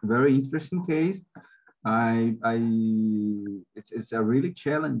 It's a very interesting case. It's a really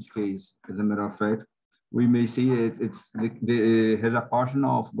challenging case. As a matter of fact, we may see it has a portion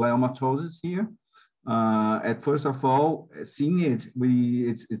of gliomatosis here. At first of all, seeing it's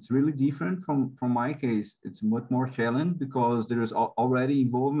really different from my case. It's much more challenging because there is already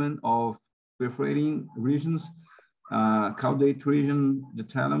involvement of perforating regions, caudate region, the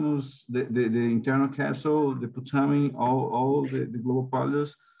thalamus, the internal capsule, the putamen, all the global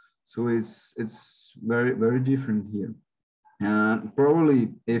polys. So it's very, very different here. And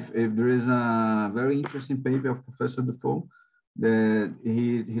probably if there is a very interesting paper of Professor Defoe that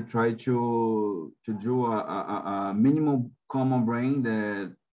he tried to do a minimum common brain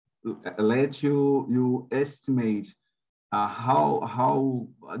that lets you estimate how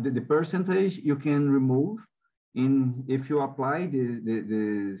the percentage you can remove if you apply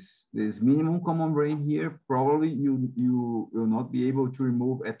this minimum common brain here. Probably you will not be able to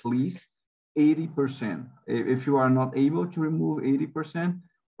remove at least 80%. If you are not able to remove 80%,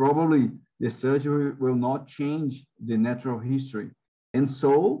 probably the surgery will not change the natural history. And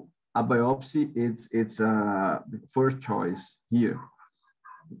so a biopsy, it's a first choice here,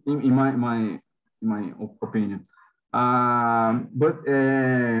 in my opinion. But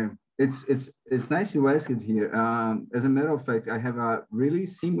it's nice you asked it here. As a matter of fact, I have a really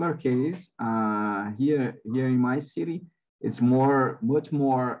similar case here in my city. It's much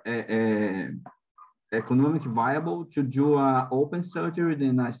more economic viable to do an open surgery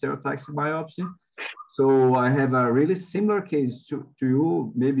than a stereotactic biopsy. So I have a really similar case to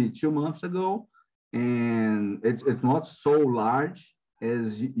you maybe 2 months ago, and it's not so large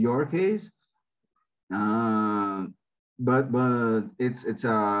as your case, but it's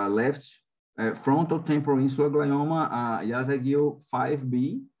a left frontal temporal insular glioma, Yazagil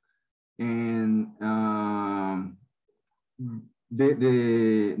 5B, and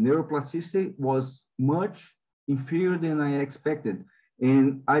the neuroplasticity was much inferior than I expected.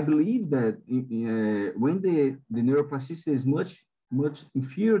 And I believe that when the neuroplasticity is much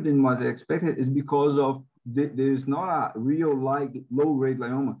inferior than what I expected is because of there's not a real low-grade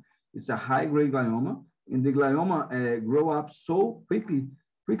glioma. It's a high-grade glioma, and the glioma grow up so quickly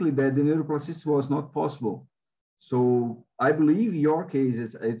that the neuroplasticity was not possible. So I believe your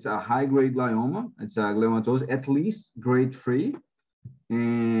case it's a high-grade glioma. It's a gliomatose, at least grade 3,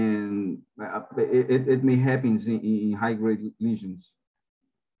 and it may happen in high-grade lesions.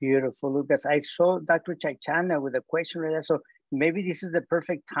 Beautiful, Lucas. I saw Dr. Chaichana with a question right there. So maybe this is the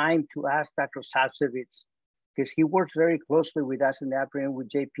perfect time to ask Dr. Savcevich, because he works very closely with us in the afternoon with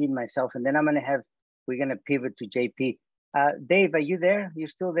JP and myself. And then we're going to pivot to JP. Dave, are you there? You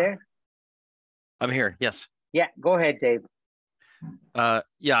still there? I'm here, yes. Yeah, go ahead, Dave.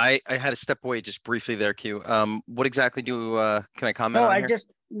 Yeah, I had to step away just briefly there, Q. What exactly can I comment on here?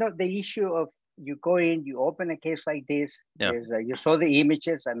 The issue of you go in, you open a case like this. Yeah. You saw the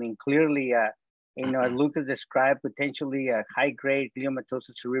images. I mean, clearly, Lucas described potentially a high-grade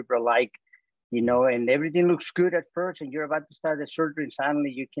gliomatosis cerebral-like, and everything looks good at first, and you're about to start the surgery, and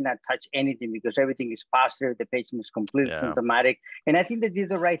suddenly you cannot touch anything because everything is positive. The patient is completely symptomatic. And I think they did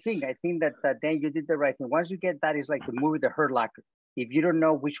the right thing. I think that then you did the right thing. Once you get that, it's like the movie The Hurt Locker. If you don't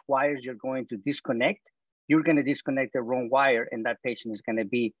know which wires you're going to disconnect, you're going to disconnect the wrong wire, and that patient is going to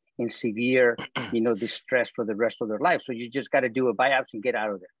be in severe, distress for the rest of their life. So you just got to do a biopsy and get out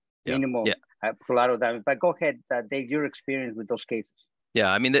of there. Minimum, pull out of that. But go ahead, Dave, your experience with those cases. Yeah,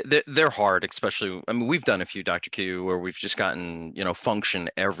 I mean, they're hard, especially, I mean, we've done a few, Dr. Q, where we've just gotten, function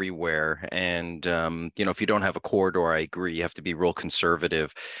everywhere. And, if you don't have a corridor, I agree, you have to be real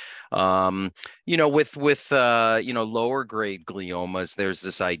conservative. With lower grade gliomas, there's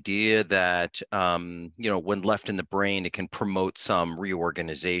this idea that, when left in the brain, it can promote some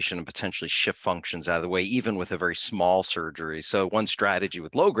reorganization and potentially shift functions out of the way, even with a very small surgery. So one strategy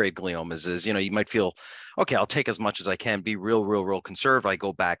with low grade gliomas is, you might feel, okay, I'll take as much as I can, be real conservative. I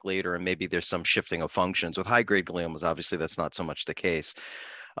go back later and maybe there's some shifting of functions. With high grade gliomas, obviously that's not so much the case.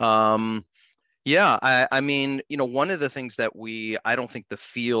 Yeah, I mean, one of the things that I don't think the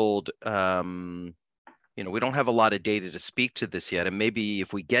field, we don't have a lot of data to speak to this yet. And maybe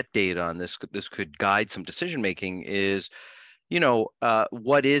if we get data on this could guide some decision-making is,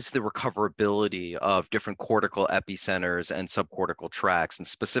 what is the recoverability of different cortical epicenters and subcortical tracts? And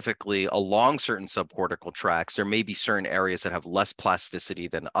specifically along certain subcortical tracts, there may be certain areas that have less plasticity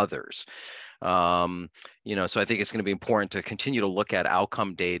than others. So I think it's going to be important to continue to look at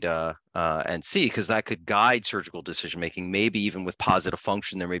outcome data and see, because that could guide surgical decision-making. Maybe even with positive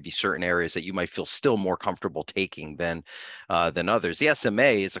function, there may be certain areas that you might feel still more comfortable taking than others. The SMA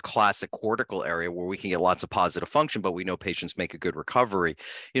is a classic cortical area where we can get lots of positive function, but we know patients make a good recovery.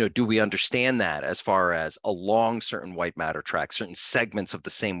 Do we understand that as far as along certain white matter tracts, certain segments of the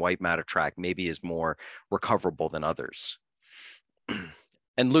same white matter tract maybe is more recoverable than others?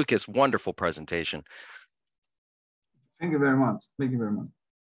 And Lucas, wonderful presentation. Thank you very much. Thank you very much.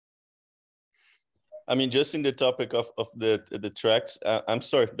 I mean, just in the topic of the tracks, I'm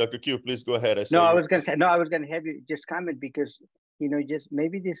sorry, Dr. Q, please go ahead. I was going to have you just comment because, just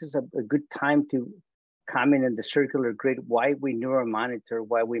maybe this is a good time to comment on the circular grid, why we neuromonitor,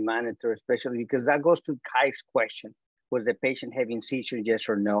 why we monitor, especially because that goes to Kai's question. Was the patient having seizures, yes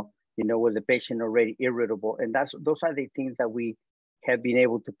or no? Was the patient already irritable? And those are the things that we have been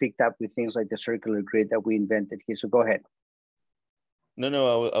able to pick up with things like the circular grid that we invented here. So go ahead.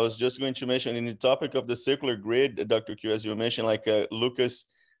 No, I was just going to mention in the topic of the circular grid, Dr. Q, as you mentioned, like Lucas,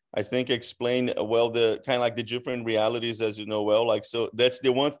 I think explained well the kind of like the different realities, as you know well. Like, so that's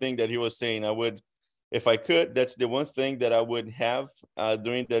the one thing that he was saying. I would, if I could, that's the one thing that I would have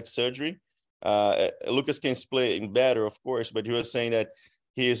during that surgery. Lucas can explain better, of course, but he was saying that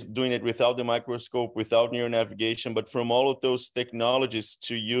he is doing it without the microscope, without neuronavigation, but from all of those technologies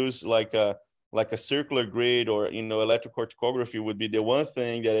to use like a circular grid or, electrocorticography would be the one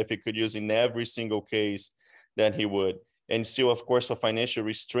thing that if he could use in every single case, then he would. and still, of course, for financial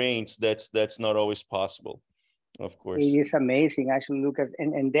restraints, that's not always possible, of course. It is amazing, actually, Lucas.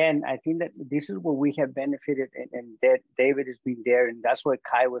 And then I think that this is where we have benefited, and that David has been there, and that's what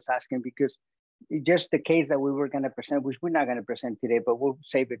Kai was asking, because just the case that we were going to present, which we're not going to present today, but we'll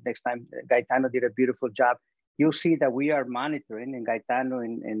save it next time. Gaetano did a beautiful job. You'll see that we are monitoring, and Gaetano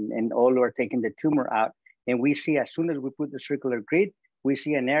and Olo are taking the tumor out. And we see, as soon as we put the circular grid, we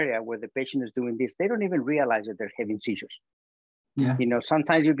see an area where the patient is doing this. They don't even realize that they're having seizures. Yeah. You know,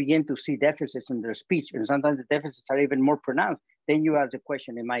 sometimes you begin to see deficits in their speech, and sometimes the deficits are even more pronounced. Then you ask the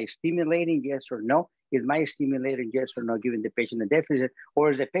question, am I stimulating, yes or no? Is my stimulating, yes or no, giving the patient a deficit?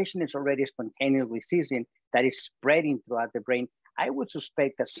 Or is the patient is already spontaneously seizing that is spreading throughout the brain? I would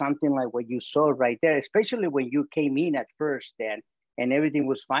suspect that something like what you saw right there, especially when you came in at first, Dan, and everything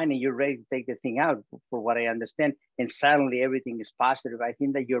was fine and you're ready to take the thing out, for what I understand, and suddenly everything is positive. I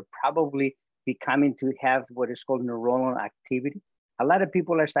think that you're probably becoming to have what is called neuronal activity. A lot of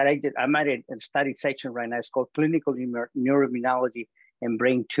people are studying, I'm at a study section right now, it's called Clinical Neuroimmunology and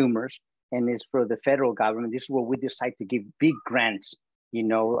Brain Tumors, and it's for the federal government. This is where we decide to give big grants, you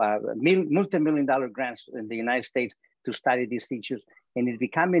know, multi-million-dollar grants in the United States to study these issues. And it's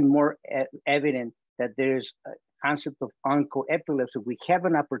becoming more evident that there's a concept of oncoepilepsy. We have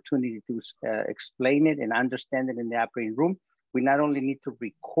an opportunity to explain it and understand it in the operating room. We not only need to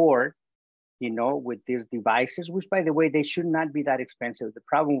record, you know, with these devices, which, by the way, they should not be that expensive. The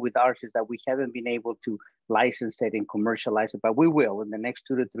problem with ours is that we haven't been able to license it and commercialize it, but we will in the next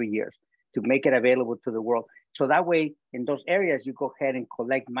 2 to 3 years to make it available to the world. So that way, in those areas, you go ahead and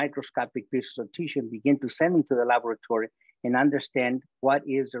collect microscopic pieces of tissue and begin to send them to the laboratory and understand what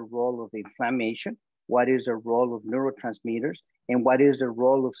is the role of inflammation, what is the role of neurotransmitters, and what is the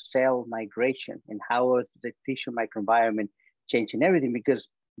role of cell migration, and how is the tissue microenvironment changing everything. Because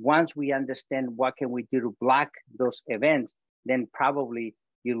once we understand what can we do to block those events, then probably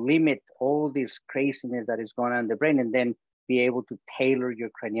you limit all this craziness that is going on in the brain, and then be able to tailor your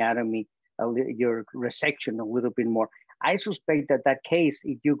craniotomy, your resection a little bit more. I suspect that that case,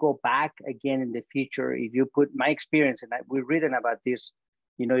 if you go back again in the future, if you put my experience, and we've written about this,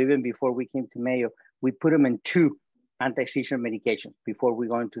 you know, even before we came to Mayo, we put them in 2 anti-seizure medications before we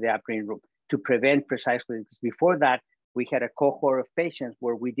go into the operating room to prevent precisely this. Before that, we had a cohort of patients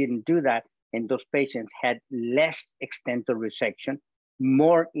where we didn't do that, and those patients had less extent of resection,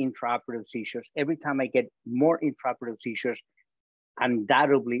 more intraoperative seizures. Every time I get more intraoperative seizures,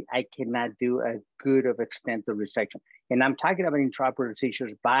 undoubtedly I cannot do a good of extent of resection. And I'm talking about intraoperative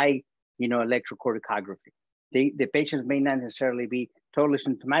seizures by, you know, electrocorticography. The patients may not necessarily be totally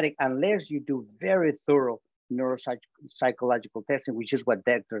symptomatic unless you do very thorough neuropsychological testing, which is what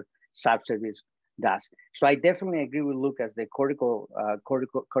Dr. Subservice does. So I definitely agree with Lucas. The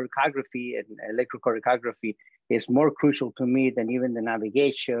corticography and electrocorticography is more crucial to me than even the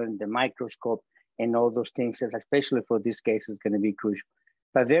navigation, the microscope, and all those things, especially for this case, is going to be crucial.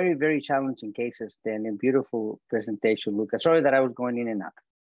 But very, very challenging cases, then, and beautiful presentation, Lucas. Sorry that I was going in and out.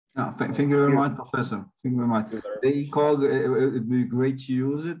 No, thank you very much, Professor. Thank you very much. They called it would be great to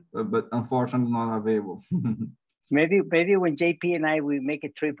use it, but unfortunately not available. maybe when JP and I we make a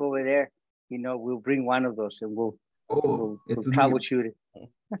trip over there, you know, we'll bring one of those and we'll troubleshoot it.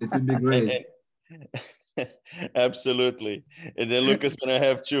 It would be great. Absolutely. And then Lucas gonna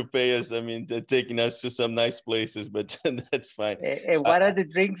have to pay us. I mean, they're taking us to some nice places, but that's fine. And what are the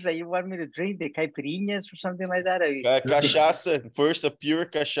drinks that you want me to drink? The caipirinhas or something like that? Cachaça. First, a pure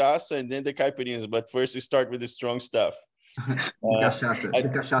cachaça, and then the caipirinhas. But first, we start with the strong stuff. The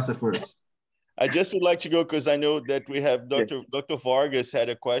cachaça first. I just would like to go because I know that we have Dr. Vargas had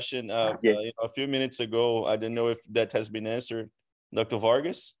a question a few minutes ago. I don't know if that has been answered. Dr.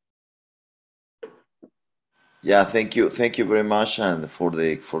 Vargas? Yeah, thank you very much, and for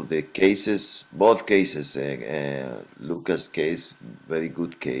the cases, both cases, Lucas' case, very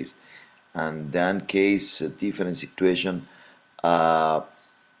good case, and Dan case, a different situation.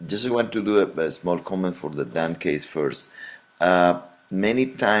 Just want to do a small comment for the Dan case first. Many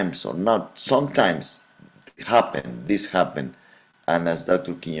times, or not, sometimes this happened, and as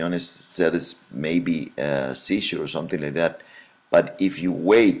Dr. Quiñones said, it's maybe a seizure or something like that. But if you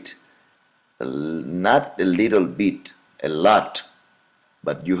wait, not a little bit, a lot,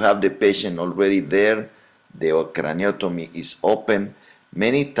 but you have the patient already there, the craniotomy is open,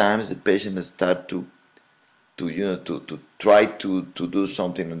 many times the patient start to try to do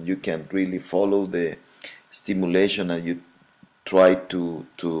something, and you can really follow the stimulation, and you try to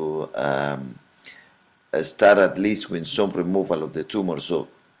start at least with some removal of the tumor. So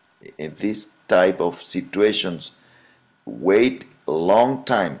in this type of situations, wait a long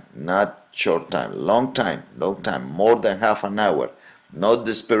time, not short time, long time, more than half an hour. Not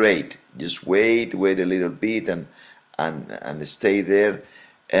desperate, just wait a little bit and stay there.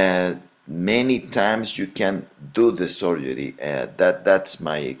 Many times you can do the surgery. That's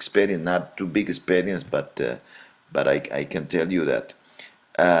my experience, not too big experience, but I can tell you that.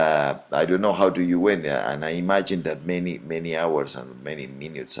 I don't know how do you win, and I imagine that many hours and many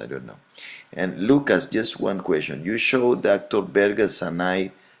minutes. I don't know. And Lucas, just one question. You showed Dr. Berger's and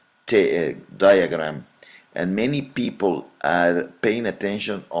I diagram, and many people are paying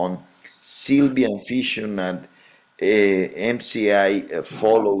attention on Sylvian fission and MCI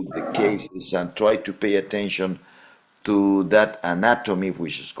follow the cases and try to pay attention to that anatomy,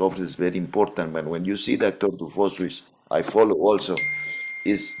 which of course is very important. But when you see Dr. Dufosris, I follow also,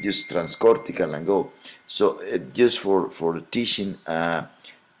 is just transcortical and go. So just for teaching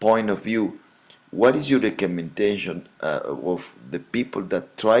point of view, what is your recommendation of the people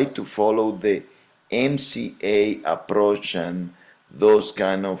that try to follow the MCA approach and those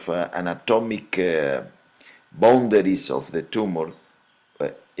kind of anatomic boundaries of the tumor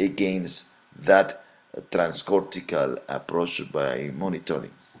against that transcortical approach by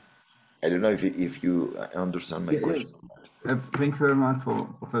monitoring? I don't know if you understand my question. Thank you very much,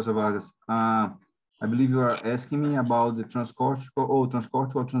 Professor Vargas. I believe you are asking me about the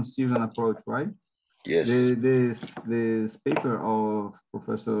transcortical transfusion approach, right? Yes. This paper of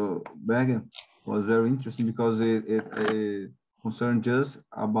Professor Berger was very interesting because it concerned just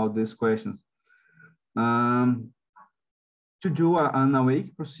about these questions. To do an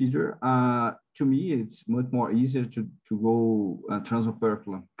awake procedure, to me, it's much more easier to go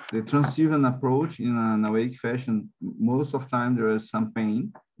transopercular. The transfusion approach in an awake fashion, most of the time there is some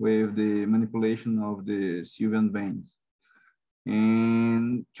pain with the manipulation of the Sylvian veins.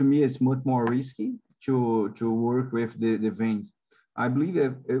 And to me, it's much more risky to work with the veins. I believe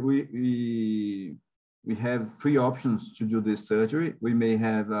that we have three options to do this surgery. We may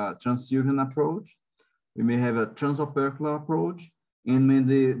have a transfusion approach, we may have a transopercular approach, and when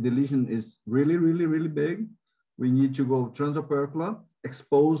the lesion is really big, we need to go transopercular,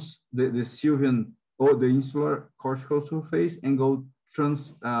 expose the Sylvian or the insular cortical surface, and go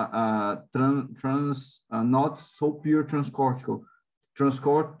not so pure transcortical.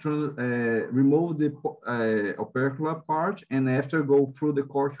 Remove the opercular part, and after go through the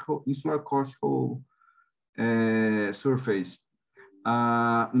insular cortical surface.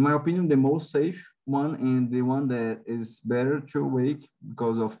 In my opinion, the most safe one and the one that is better to awake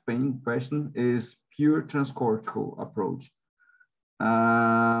because of pain question is pure transcortical approach.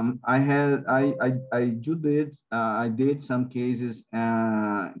 I did some cases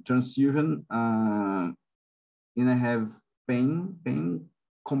transfusion and I have pain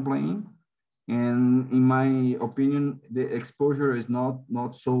complaint, and in my opinion the exposure is not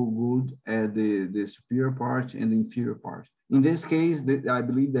so good at the superior part and the inferior part. In this case, I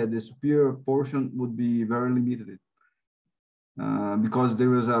believe that the superior portion would be very limited because there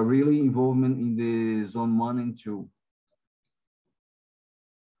was a really involvement in the zone 1 and 2.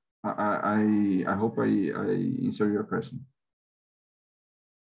 I hope I answer your question.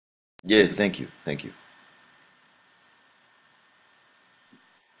 Yeah, thank you. Thank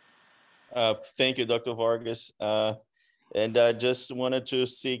you, Dr. Vargas. And I just wanted to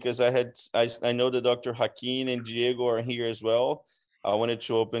see, because I know that Dr. Joaquin and Diego are here as well. I wanted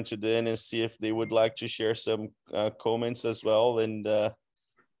to open to them and see if they would like to share some comments as well. And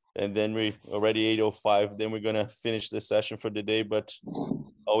then we already 8:05. Then we're gonna finish the session for the day. But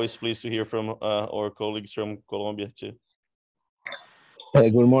always pleased to hear from our colleagues from Colombia too.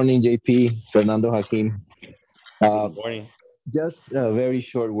 Good morning, JP, Fernando Hakim. Good morning. Just very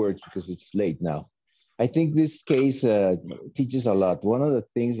short words because it's late now. I think this case teaches a lot. One of the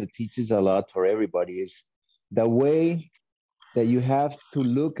things that teaches a lot for everybody is the way that you have to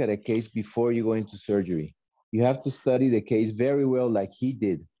look at a case before you go into surgery. You have to study the case very well, like he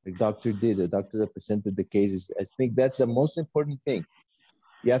did, the doctor that presented the cases. I think that's the most important thing.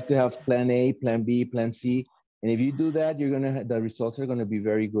 You have to have plan A, plan B, plan C. And if you do that, the results are gonna be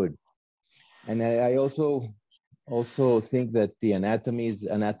very good. And I also think that the anatomy is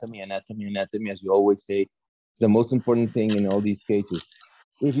anatomy, as you always say, is the most important thing in all these cases.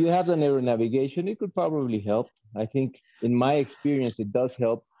 If you have the neuronavigation, it could probably help. I think in my experience, it does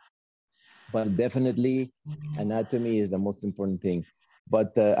help, but definitely anatomy is the most important thing.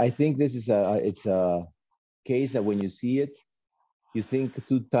 But I think this is it's a case that when you see it, you think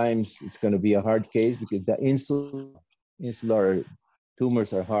 2 times it's going to be a hard case because the insular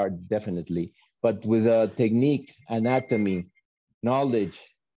tumors are hard, definitely. But with a technique, anatomy, knowledge,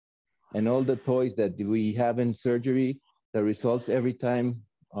 and all the toys that we have in surgery, the results every time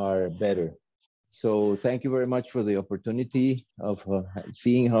are better. So thank you very much for the opportunity of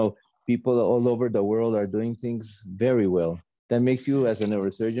seeing how people all over the world are doing things very well. That makes you, as a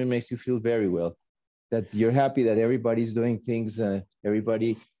neurosurgeon, makes you feel very well. That you're happy that everybody's doing things,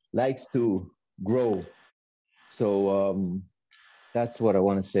 everybody likes to grow. So that's what I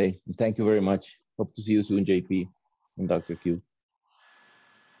want to say. And thank you very much. Hope to see you soon, JP and Dr. Q.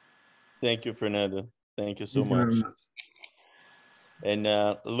 Thank you, Fernando. Thank you so Thank you very much. much.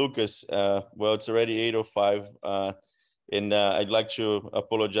 And Lucas, well, it's already 8:05. And I'd like to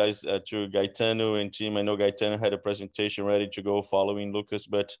apologize to Gaetano and team. I know Gaetano had a presentation ready to go following Lucas,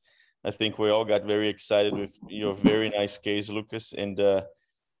 but I think we all got very excited with your very nice case, Lucas. And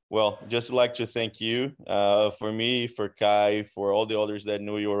well, just like to thank you for me, for Kai, for all the others that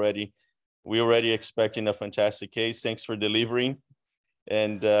knew you already. We already expecting a fantastic case. Thanks for delivering.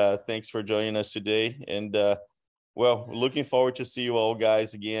 And thanks for joining us today. And well, looking forward to see you all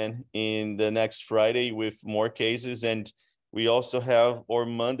guys again in the next Friday with more cases. And we also have our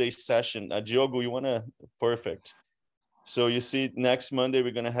Monday session. Diogo, you want to? Perfect. So you see, next Monday,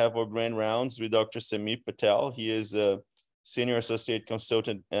 we're going to have our grand rounds with Dr. Samit Patel. He is a senior associate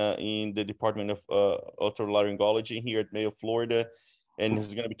consultant in the Department of Otolaryngology here at Mayo, Florida. And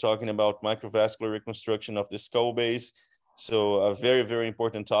he's going to be talking about microvascular reconstruction of the skull base. So a very, very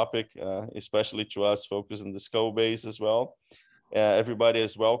important topic, especially to us focused on the skull base as well. Everybody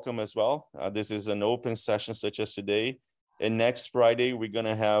is welcome as well. This is an open session such as today. And next Friday, we're going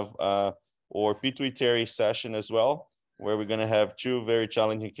to have our pituitary session as well, where we're going to have two very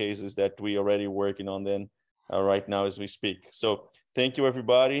challenging cases that we already working on then right now as we speak. So thank you,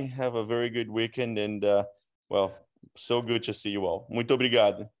 everybody. Have a very good weekend. And well, so good to see you all. Muito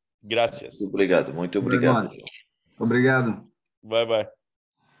obrigado. Gracias. Muito obrigado, muito obrigado. Obrigado. Bye-bye.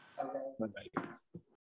 Bye.